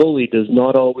of the bully does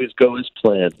not always go as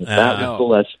planned. That was the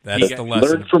lesson. That's the lesson.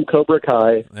 Learned from Cobra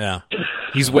Kai. Yeah.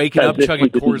 He's waking up chugging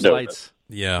Coors Lights.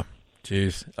 Yeah.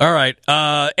 Jeez. All right.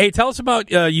 Hey, tell us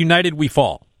about United We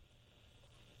Fall.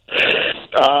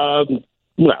 Well,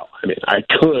 I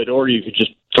could, or you could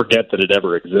just forget that it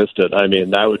ever existed.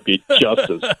 That would be just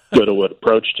as good a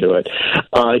approach to it.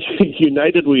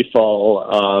 United We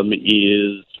Fall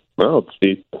is... Well,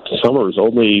 it's the summer's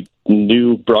only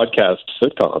new broadcast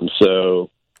sitcom, so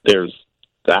there's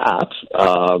that,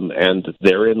 and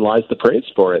therein lies the praise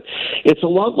for it. It's a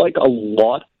lot like a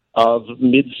lot of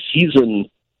mid-season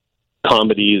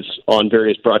comedies on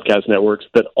various broadcast networks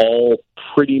that all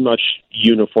pretty much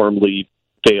uniformly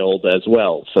failed as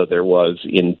well. So there was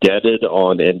Indebted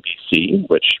on NBC,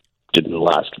 which didn't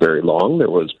last very long. There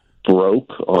was Broke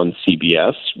on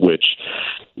CBS, which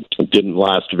didn't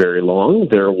last very long.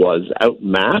 There was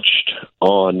Outmatched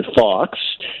on Fox,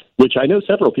 which I know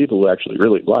several people who actually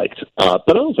really liked,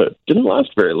 but also didn't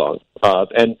last very long.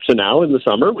 And so now in the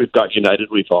summer, we've got United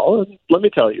We Fall, and let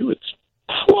me tell you, it's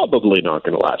probably not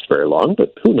going to last very long,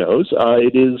 but who knows?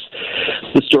 It is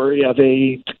the story of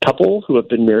a couple who have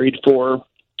been married for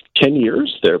 10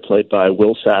 years. They're played by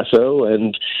Will Sasso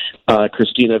and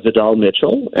Christina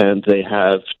Vidal-Mitchell, and they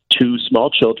have 2 small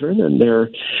children, and they're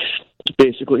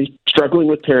basically struggling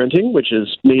with parenting, which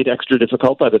is made extra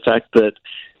difficult by the fact that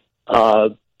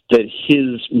that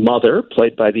his mother,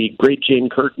 played by the great Jane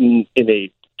Curtin in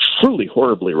a truly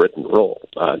horribly written role,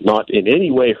 not in any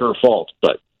way her fault,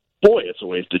 but boy, it's a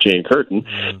waste of Jane Curtin.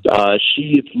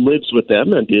 She lives with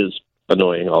them and is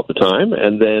annoying all the time.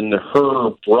 And then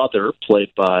her brother,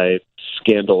 played by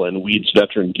Scandal and Weeds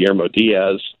veteran Guillermo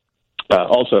Diaz,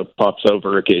 also pops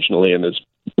over occasionally and is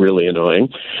really annoying.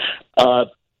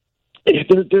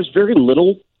 There's very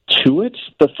little to it.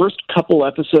 The first couple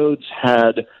episodes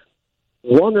had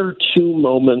 1 or 2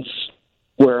 moments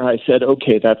where I said,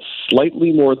 okay, that's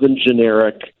slightly more than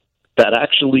generic. That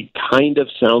actually kind of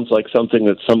sounds like something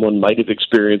that someone might have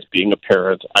experienced being a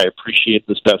parent. I appreciate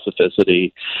the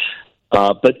specificity.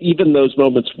 But even those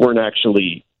moments weren't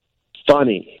actually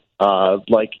funny.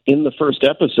 Like in the first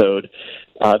episode,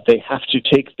 they have to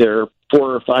take their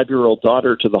 4 or 5-year-old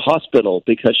daughter to the hospital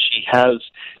because she has,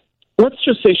 let's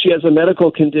just say she has a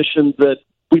medical condition that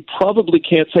we probably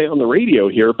can't say on the radio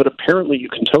here, but apparently you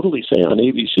can totally say on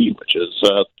ABC, which is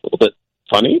a little bit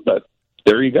funny, but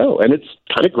there you go. And it's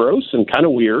kind of gross and kind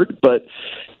of weird, but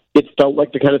it felt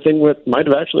like the kind of thing that might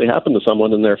have actually happened to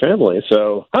someone in their family.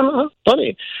 So,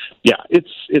 funny. Yeah,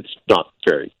 it's not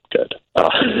very good.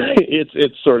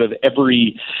 It's sort of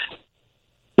every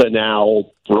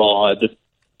banal, broad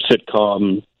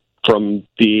sitcom from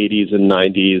the 80s and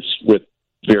 90s with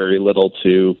very little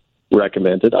to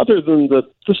recommend it, other than the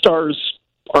stars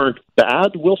aren't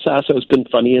bad. Will Sasso's been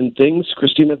funny in things.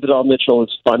 Christina Vidal Mitchell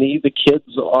is funny. The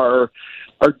kids are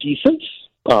decent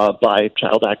by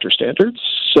child actor standards.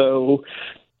 So,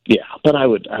 yeah, but I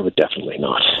would definitely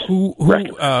not.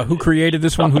 Who created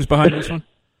this one? Who's behind this one?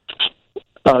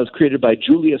 It was created by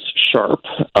Julius Sharp.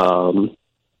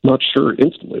 Not sure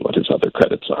instantly what his other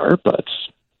credits are, but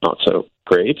not so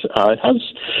great. It has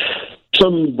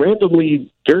some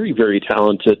randomly very, very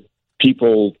talented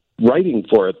people writing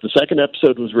for it. The second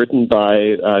episode was written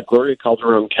by Gloria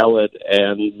Calderon-Kellett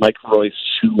and Mike Royce,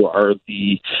 who are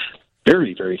the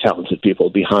very, very talented people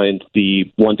behind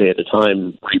the One Day at a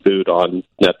Time reboot on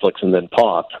Netflix and then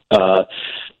Pop.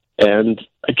 And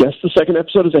I guess the second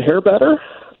episode is a hair better,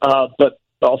 but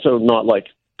also not like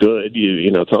good.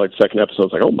 You know, it's not like the second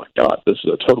episode's like, oh my God, this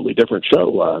is a totally different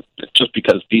show. Just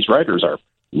because these writers are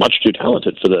much too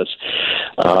talented for this.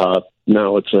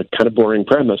 No, it's a kind of boring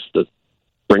premise that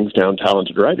brings down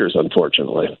talented writers,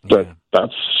 unfortunately. But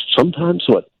that's sometimes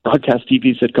what broadcast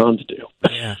TV sitcoms do.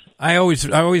 Yeah, I always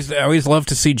love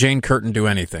to see Jane Curtin do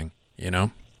anything. You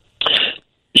know,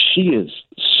 she is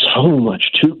so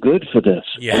much too good for this,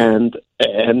 and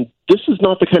this is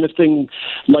not the kind of thing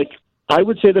like. I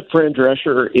would say that Fran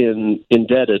Drescher in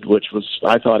Indebted, which was,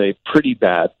 I thought, a pretty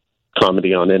bad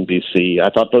comedy on NBC. I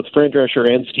thought both Fran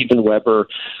Drescher and Steven Weber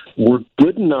were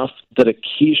good enough that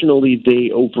occasionally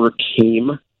they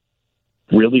overcame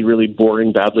really, really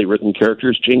boring, badly written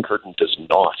characters. Jane Curtin does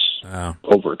not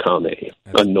overcome a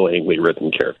annoyingly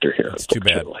written character here. That's too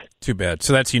bad. Too bad.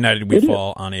 So that's United We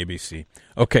Fall on ABC.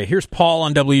 Okay, here's Paul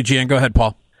on WGN. Go ahead,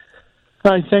 Paul.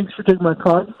 Hi, thanks for taking my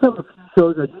call. I just have a few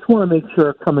shows I just want to make sure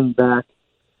are coming back.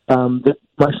 That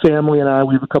my family and I,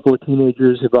 we have a couple of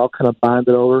teenagers, have all kind of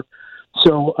bonded over.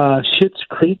 So Schitt's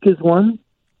Creek is one.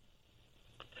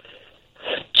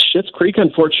 Schitt's Creek,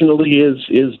 unfortunately,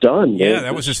 is done. Yeah,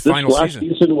 that was his final season. Last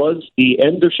season was the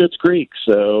end of Schitt's Creek,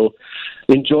 so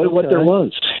enjoy what there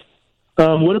was.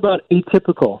 What about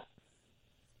Atypical?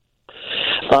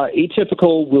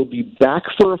 Atypical will be back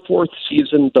for a fourth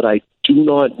season, but I do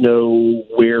not know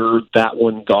where that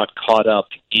one got caught up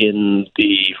in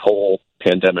the whole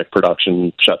pandemic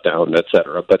production shutdown, et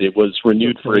cetera. But it was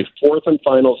renewed for a fourth and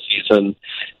final season,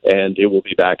 and it will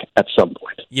be back at some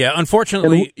point. Yeah,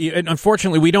 unfortunately,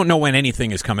 we don't know when anything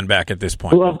is coming back at this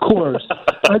point. Well, of course.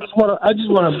 I just want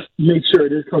to make sure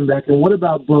it is coming back. And what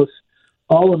about both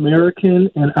All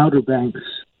American and Outer Banks?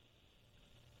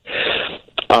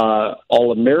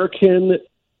 All American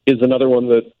is another one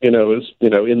that is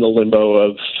in the limbo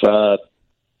of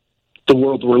the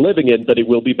world we're living in, but it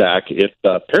will be back. It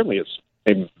apparently is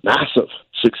a massive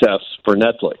success for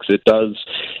Netflix. It does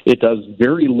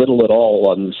very little at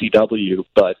all on the CW,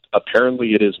 but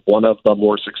apparently it is one of the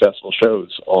more successful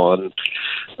shows on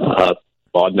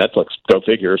Netflix. Go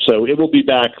figure. So it will be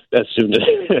back as soon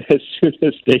as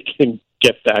they can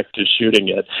get back to shooting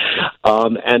it.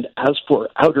 And as for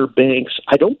Outer Banks,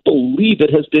 I don't believe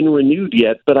it has been renewed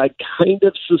yet, but I kind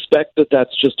of suspect that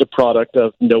that's just a product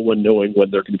of no one knowing when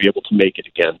they're going to be able to make it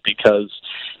again, because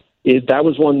that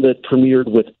was one that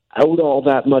premiered without all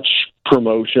that much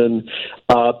promotion,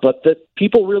 but that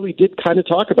people really did kind of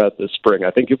talk about this spring. I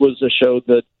think it was a show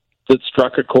that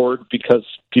struck a chord because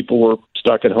people were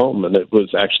stuck at home, and it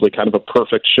was actually kind of a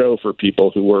perfect show for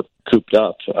people who were cooped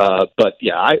up. But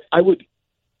yeah, I would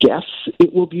guess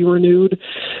it will be renewed,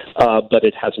 but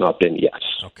it has not been yet.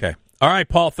 Okay. All right,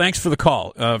 Paul, thanks for the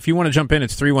call. If you want to jump in,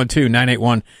 it's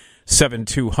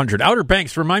 312-981-7200. Outer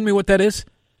Banks, remind me what that is?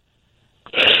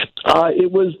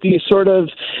 It was the sort of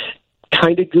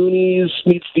kind of Goonies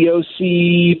meets the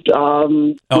OC,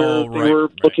 where they were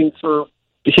looking for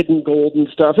hidden gold and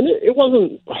stuff, and it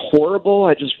wasn't horrible.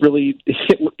 I just really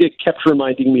it kept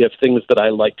reminding me of things that I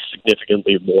liked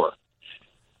significantly more.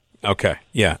 Okay,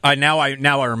 yeah. Now I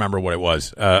remember what it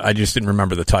was. I just didn't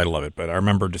remember the title of it, but I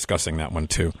remember discussing that one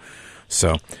too.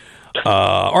 So,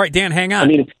 all right, Dan, hang on. I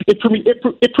mean, it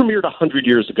premiered 100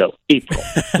 years ago, April.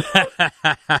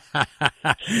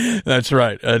 That's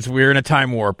right. We're in a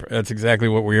time warp. That's exactly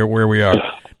where we are.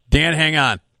 Dan, hang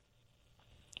on.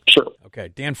 Sure. Okay,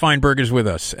 Dan Fienberg is with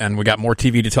us, and we got more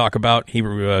TV to talk about. He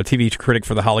TV critic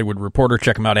for The Hollywood Reporter.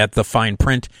 Check him out at The Fine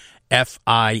Print,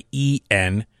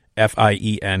 Fien.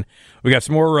 Fien. We got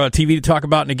some more TV to talk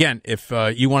about. And again, if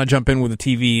you want to jump in with a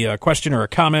TV question or a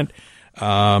comment,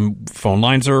 phone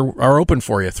lines are open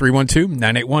for you.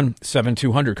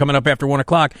 312-981-7200. Coming up after 1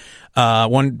 o'clock,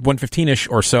 1:15-ish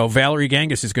or so, Valerie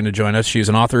Gangus is going to join us. She's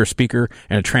an author, a speaker,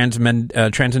 and a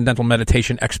transcendental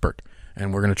meditation expert.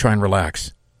 And we're going to try and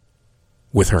relax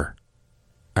with her.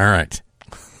 All right.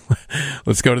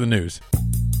 Let's go to the news.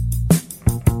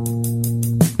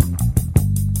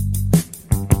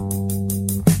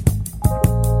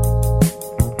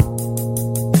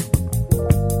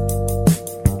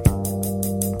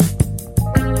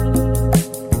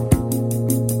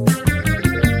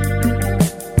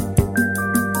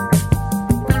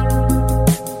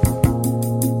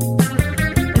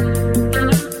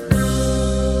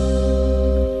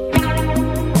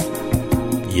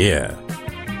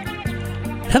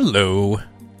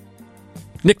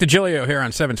 Nick DiGilio here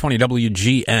on 720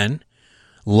 WGN,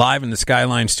 live in the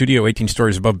Skyline Studio, 18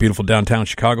 stories above beautiful downtown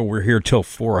Chicago. We're here till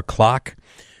 4 o'clock.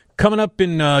 Coming up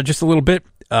in just a little bit,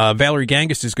 Valerie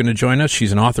Gangas is going to join us.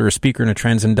 She's an author, a speaker, and a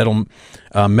transcendental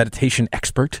meditation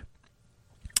expert.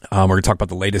 We're going to talk about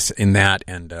the latest in that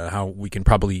and how we can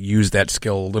probably use that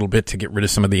skill a little bit to get rid of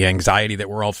some of the anxiety that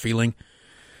we're all feeling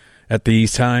at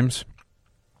these times.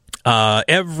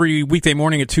 Every weekday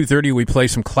morning at 2:30, we play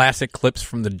some classic clips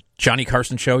from the Johnny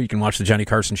Carson Show. You can watch the Johnny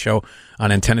Carson Show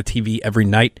on Antenna TV every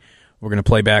night. We're going to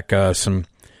play back some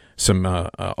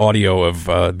audio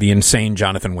of the insane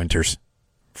Jonathan Winters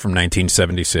from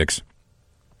 1976.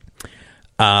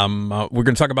 We're going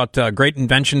to talk about great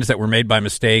inventions that were made by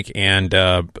mistake and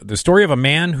the story of a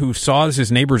man who saws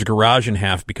his neighbor's garage in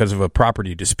half because of a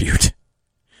property dispute.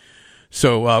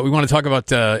 So we want to talk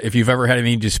about if you've ever had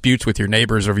any disputes with your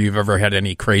neighbors or if you've ever had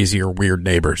any crazy or weird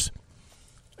neighbors.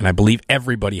 And I believe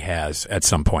everybody has at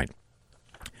some point.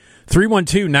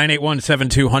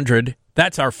 312-981-7200.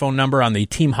 That's our phone number on the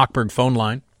Team Hochberg phone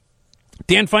line.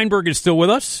 Dan Fienberg is still with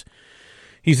us.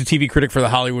 He's a TV critic for The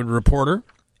Hollywood Reporter,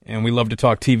 and we love to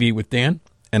talk TV with Dan,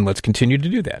 and let's continue to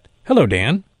do that. Hello,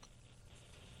 Dan.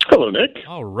 Hello, Nick.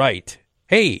 All right.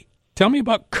 Hey, tell me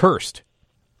about Cursed.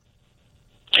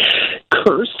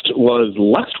 Cursed was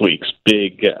last week's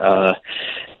big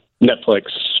Netflix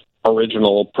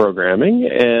original programming,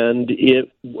 and it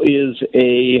is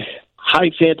a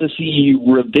high fantasy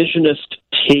revisionist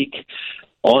take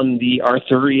on the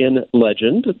Arthurian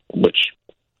legend, which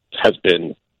has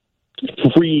been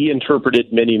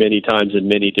reinterpreted many, many times in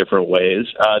many different ways.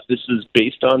 This is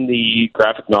based on the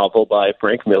graphic novel by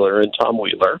Frank Miller and Tom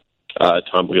Wheeler.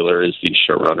 Tom Wheeler is the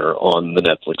showrunner on the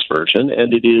Netflix version,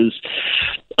 and it is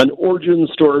an origin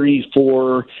story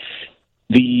for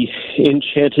the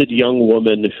enchanted young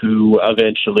woman who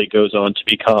eventually goes on to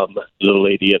become the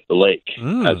Lady of the Lake,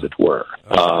 as it were.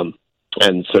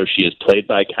 And so she is played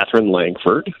by Catherine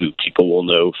Langford, who people will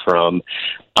know from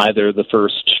either the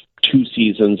first 2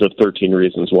 seasons of 13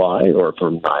 Reasons Why or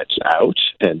from Knives Out,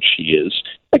 and she is,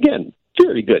 again,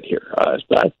 very good here.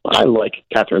 I like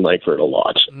Catherine Langford a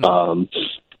lot.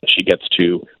 She gets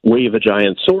to wave a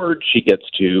giant sword, she gets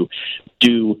to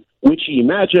do witchy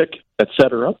magic,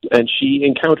 etc., and she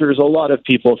encounters a lot of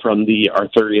people from the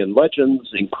Arthurian legends,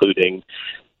 including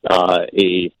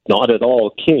a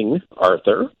not-at-all King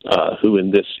Arthur, who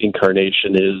in this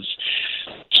incarnation is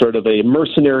sort of a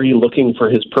mercenary looking for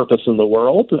his purpose in the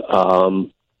world,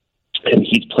 and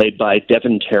he's played by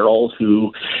Devin Terrell,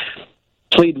 who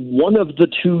played one of the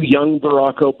 2 young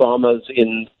Barack Obamas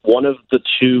in one of the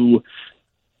 2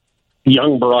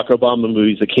 young Barack Obama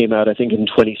movies that came out, I think, in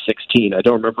 2016. I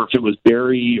don't remember if it was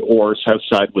Barry or South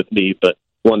Side with Me, but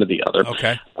one or the other.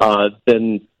 Okay.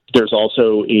 Then there's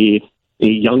also a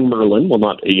young Merlin. Well,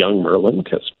 not a young Merlin,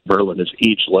 because Merlin is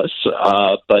ageless.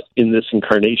 But in this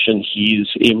incarnation, he's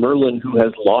a Merlin who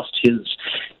has lost his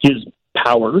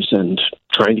powers and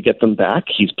trying to get them back.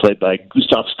 He's played by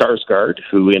Gustav Skarsgård,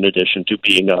 who, in addition to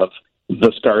being of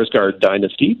the Skarsgård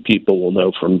dynasty, people will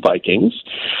know from Vikings.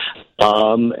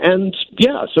 And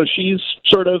yeah, so she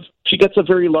gets a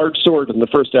very large sword in the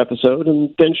first episode,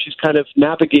 and then she's kind of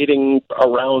navigating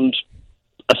around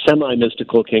a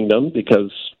semi-mystical kingdom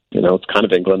because, it's kind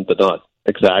of England, but not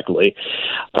exactly,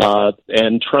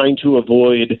 and trying to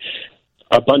avoid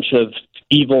a bunch of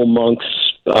evil monks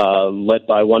led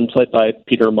by one played by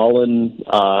Peter Mullen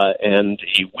and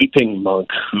a weeping monk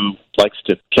who likes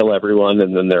to kill everyone,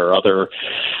 and then there are other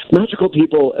magical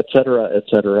people, et cetera, et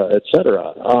cetera, et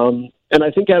cetera. And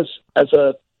I think as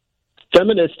a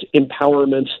feminist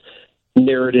empowerment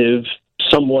narrative,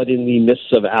 somewhat in the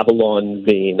Mists of Avalon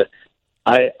vein,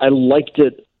 I liked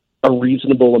it a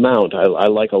reasonable amount. I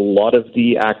like a lot of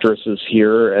the actresses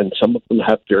here, and some of them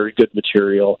have very good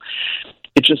material.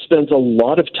 It just spends a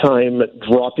lot of time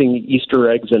dropping Easter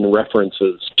eggs and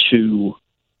references to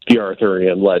the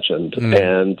Arthurian legend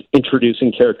and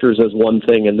introducing characters as one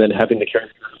thing and then having the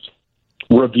characters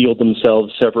reveal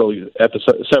themselves several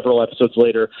episodes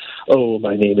later. Oh,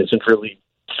 my name isn't really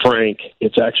Frank.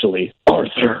 It's actually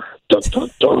Arthur. Dun, dun,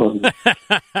 dun.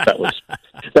 That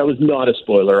was not a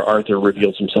spoiler. Arthur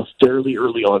reveals himself fairly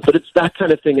early on, but it's that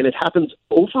kind of thing, and it happens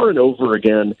over and over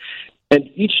again. And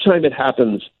each time it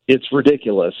happens, it's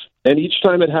ridiculous. And each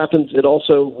time it happens, it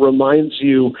also reminds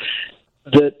you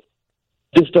that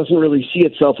this doesn't really see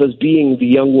itself as being the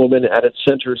young woman at its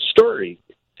center story.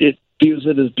 It views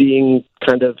it as being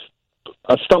kind of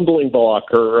a stumbling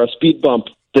block or a speed bump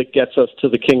that gets us to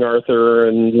the King Arthur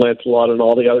and Lancelot and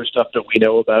all the other stuff that we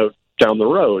know about down the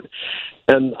road.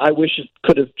 And I wish it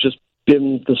could have just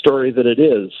been the story that it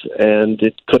is, and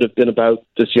it could have been about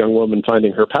this young woman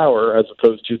finding her power, as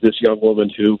opposed to this young woman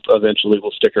who eventually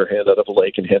will stick her hand out of a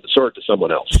lake and hand a sword to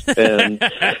someone else. And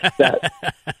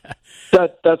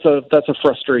that's a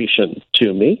frustration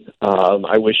to me.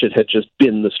 I wish it had just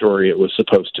been the story it was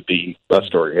supposed to be, a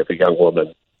story of a young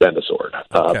woman and a sword.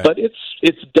 Okay. But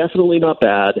it's definitely not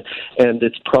bad, and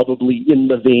it's probably in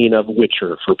the vein of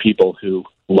Witcher for people who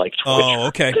liked Witcher. Oh,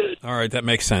 okay. All right, that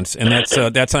makes sense. And that's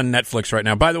on Netflix right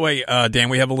now. By the way, Dan,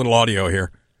 we have a little audio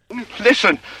here.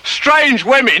 Listen, strange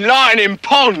women lying in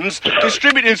ponds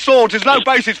distributing swords is no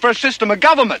basis for a system of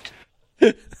government.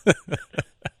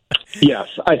 Yes,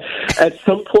 at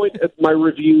some point my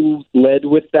review led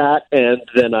with that, and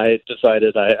then I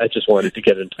decided I just wanted to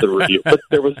get into the review. But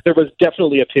there was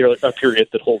definitely a period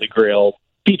that Holy Grail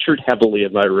featured heavily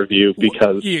in my review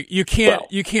because you can't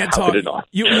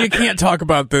talk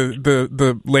about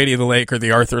the Lady of the Lake or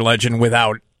the Arthur legend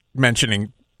without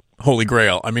mentioning Holy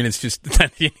Grail. I mean, it's just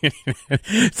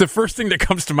it's the first thing that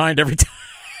comes to mind every time.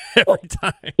 Every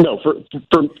time. No,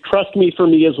 trust me, for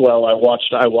me as well. I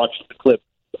watched the clip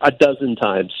a dozen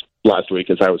times last week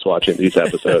as I was watching these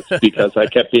episodes because I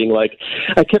kept being like,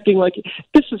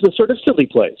 this is a sort of silly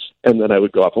place, and then I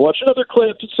would go off and watch another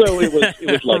clip. So it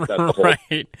was like that the whole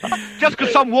right. Just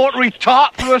because some watery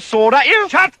tart threw a sword at you.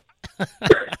 Shut.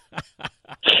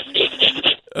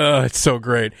 It's so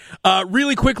great.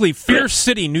 Really quickly, Fierce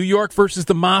City, New York versus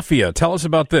the Mafia. Tell us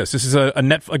about this. This is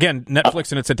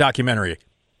Netflix, and it's a documentary.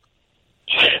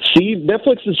 See,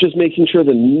 Netflix is just making sure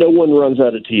that no one runs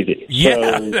out of TV.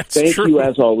 Yeah, so that's thank true. you,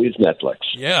 as always, Netflix.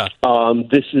 Yeah.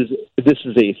 This is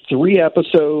a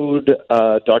 3-episode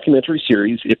documentary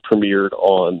series. It premiered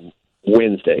on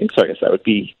Wednesday, so I guess that would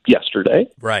be yesterday,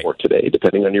 right, or today,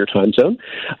 depending on your time zone.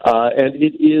 And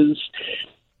it's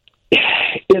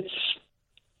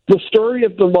the story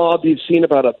of the mob you've seen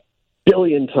about 1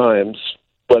 billion times,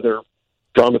 whether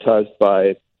dramatized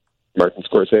by Martin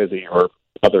Scorsese or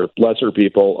other lesser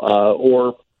people,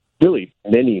 or really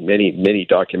many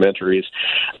documentaries.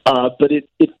 But it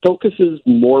focuses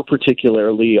more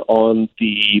particularly on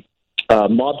the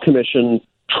mob commission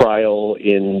trial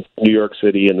in New York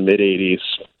City in the mid-'80s,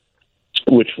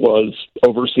 which was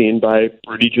overseen by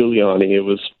Rudy Giuliani. It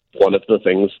was one of the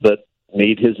things that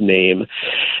made his name.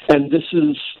 And this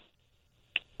is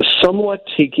somewhat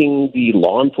taking the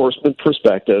law enforcement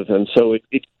perspective, and so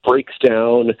it breaks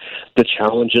down the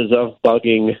challenges of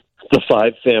bugging the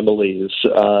 5 families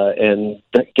and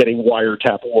getting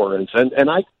wiretap warrants. And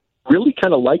I really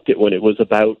kind of liked it when it was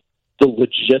about the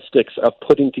logistics of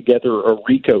putting together a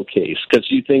RICO case, because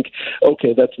you think,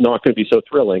 okay, that's not going to be so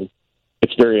thrilling.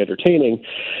 It's very entertaining.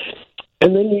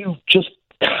 And then you just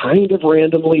kind of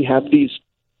randomly have these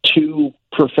 2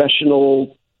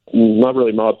 professional, not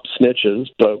really mob snitches,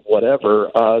 but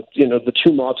whatever, the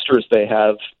 2 mobsters they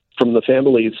have from the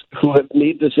families who have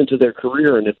made this into their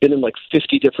career and have been in like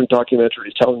 50 different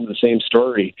documentaries telling the same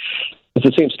story. It's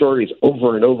the same stories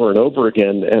over and over and over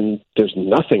again, and there's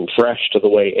nothing fresh to the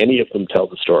way any of them tell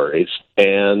the stories.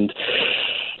 And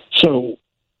so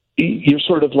you're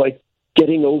sort of like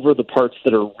getting over the parts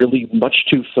that are really much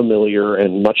too familiar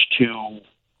and much too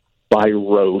by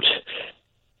rote,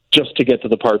 just to get to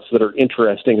the parts that are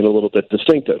interesting and a little bit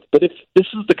distinctive. But if this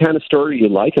is the kind of story you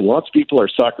like, and lots of people are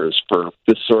suckers for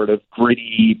this sort of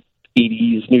gritty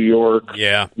 80s New York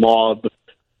mob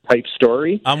type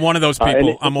story. I'm one of those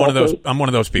people. I'm one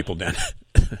of those people, Dan.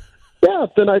 Yeah,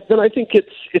 then I think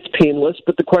it's painless.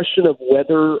 But the question of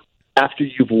whether after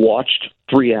you've watched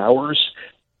 3 hours,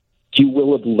 you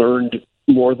will have learned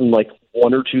more than like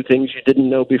 1 or 2 things you didn't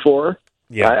know before.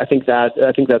 Yeah, I think that's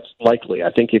likely.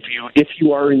 I think if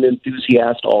you are an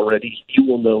enthusiast already, you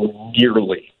will know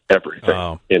nearly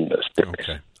everything in this series.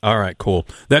 Okay. All right, cool.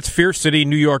 That's Fierce City,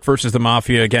 New York versus the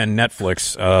Mafia. Again,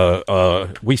 Netflix.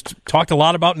 We talked a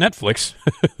lot about Netflix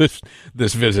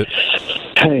this visit.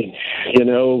 Hey,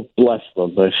 bless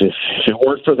them. If it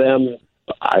weren't for them,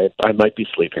 I might be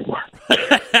sleeping more.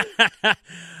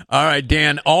 All right,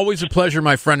 Dan, always a pleasure,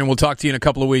 my friend, and we'll talk to you in a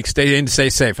couple of weeks. Stay in, stay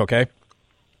safe, okay?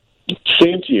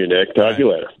 Same to you, Nick. Talk to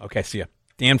you later. Okay, see ya.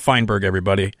 Dan Fienberg,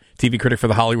 everybody. TV critic for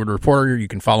The Hollywood Reporter. You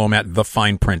can follow him at The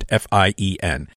Fine Print, Fien.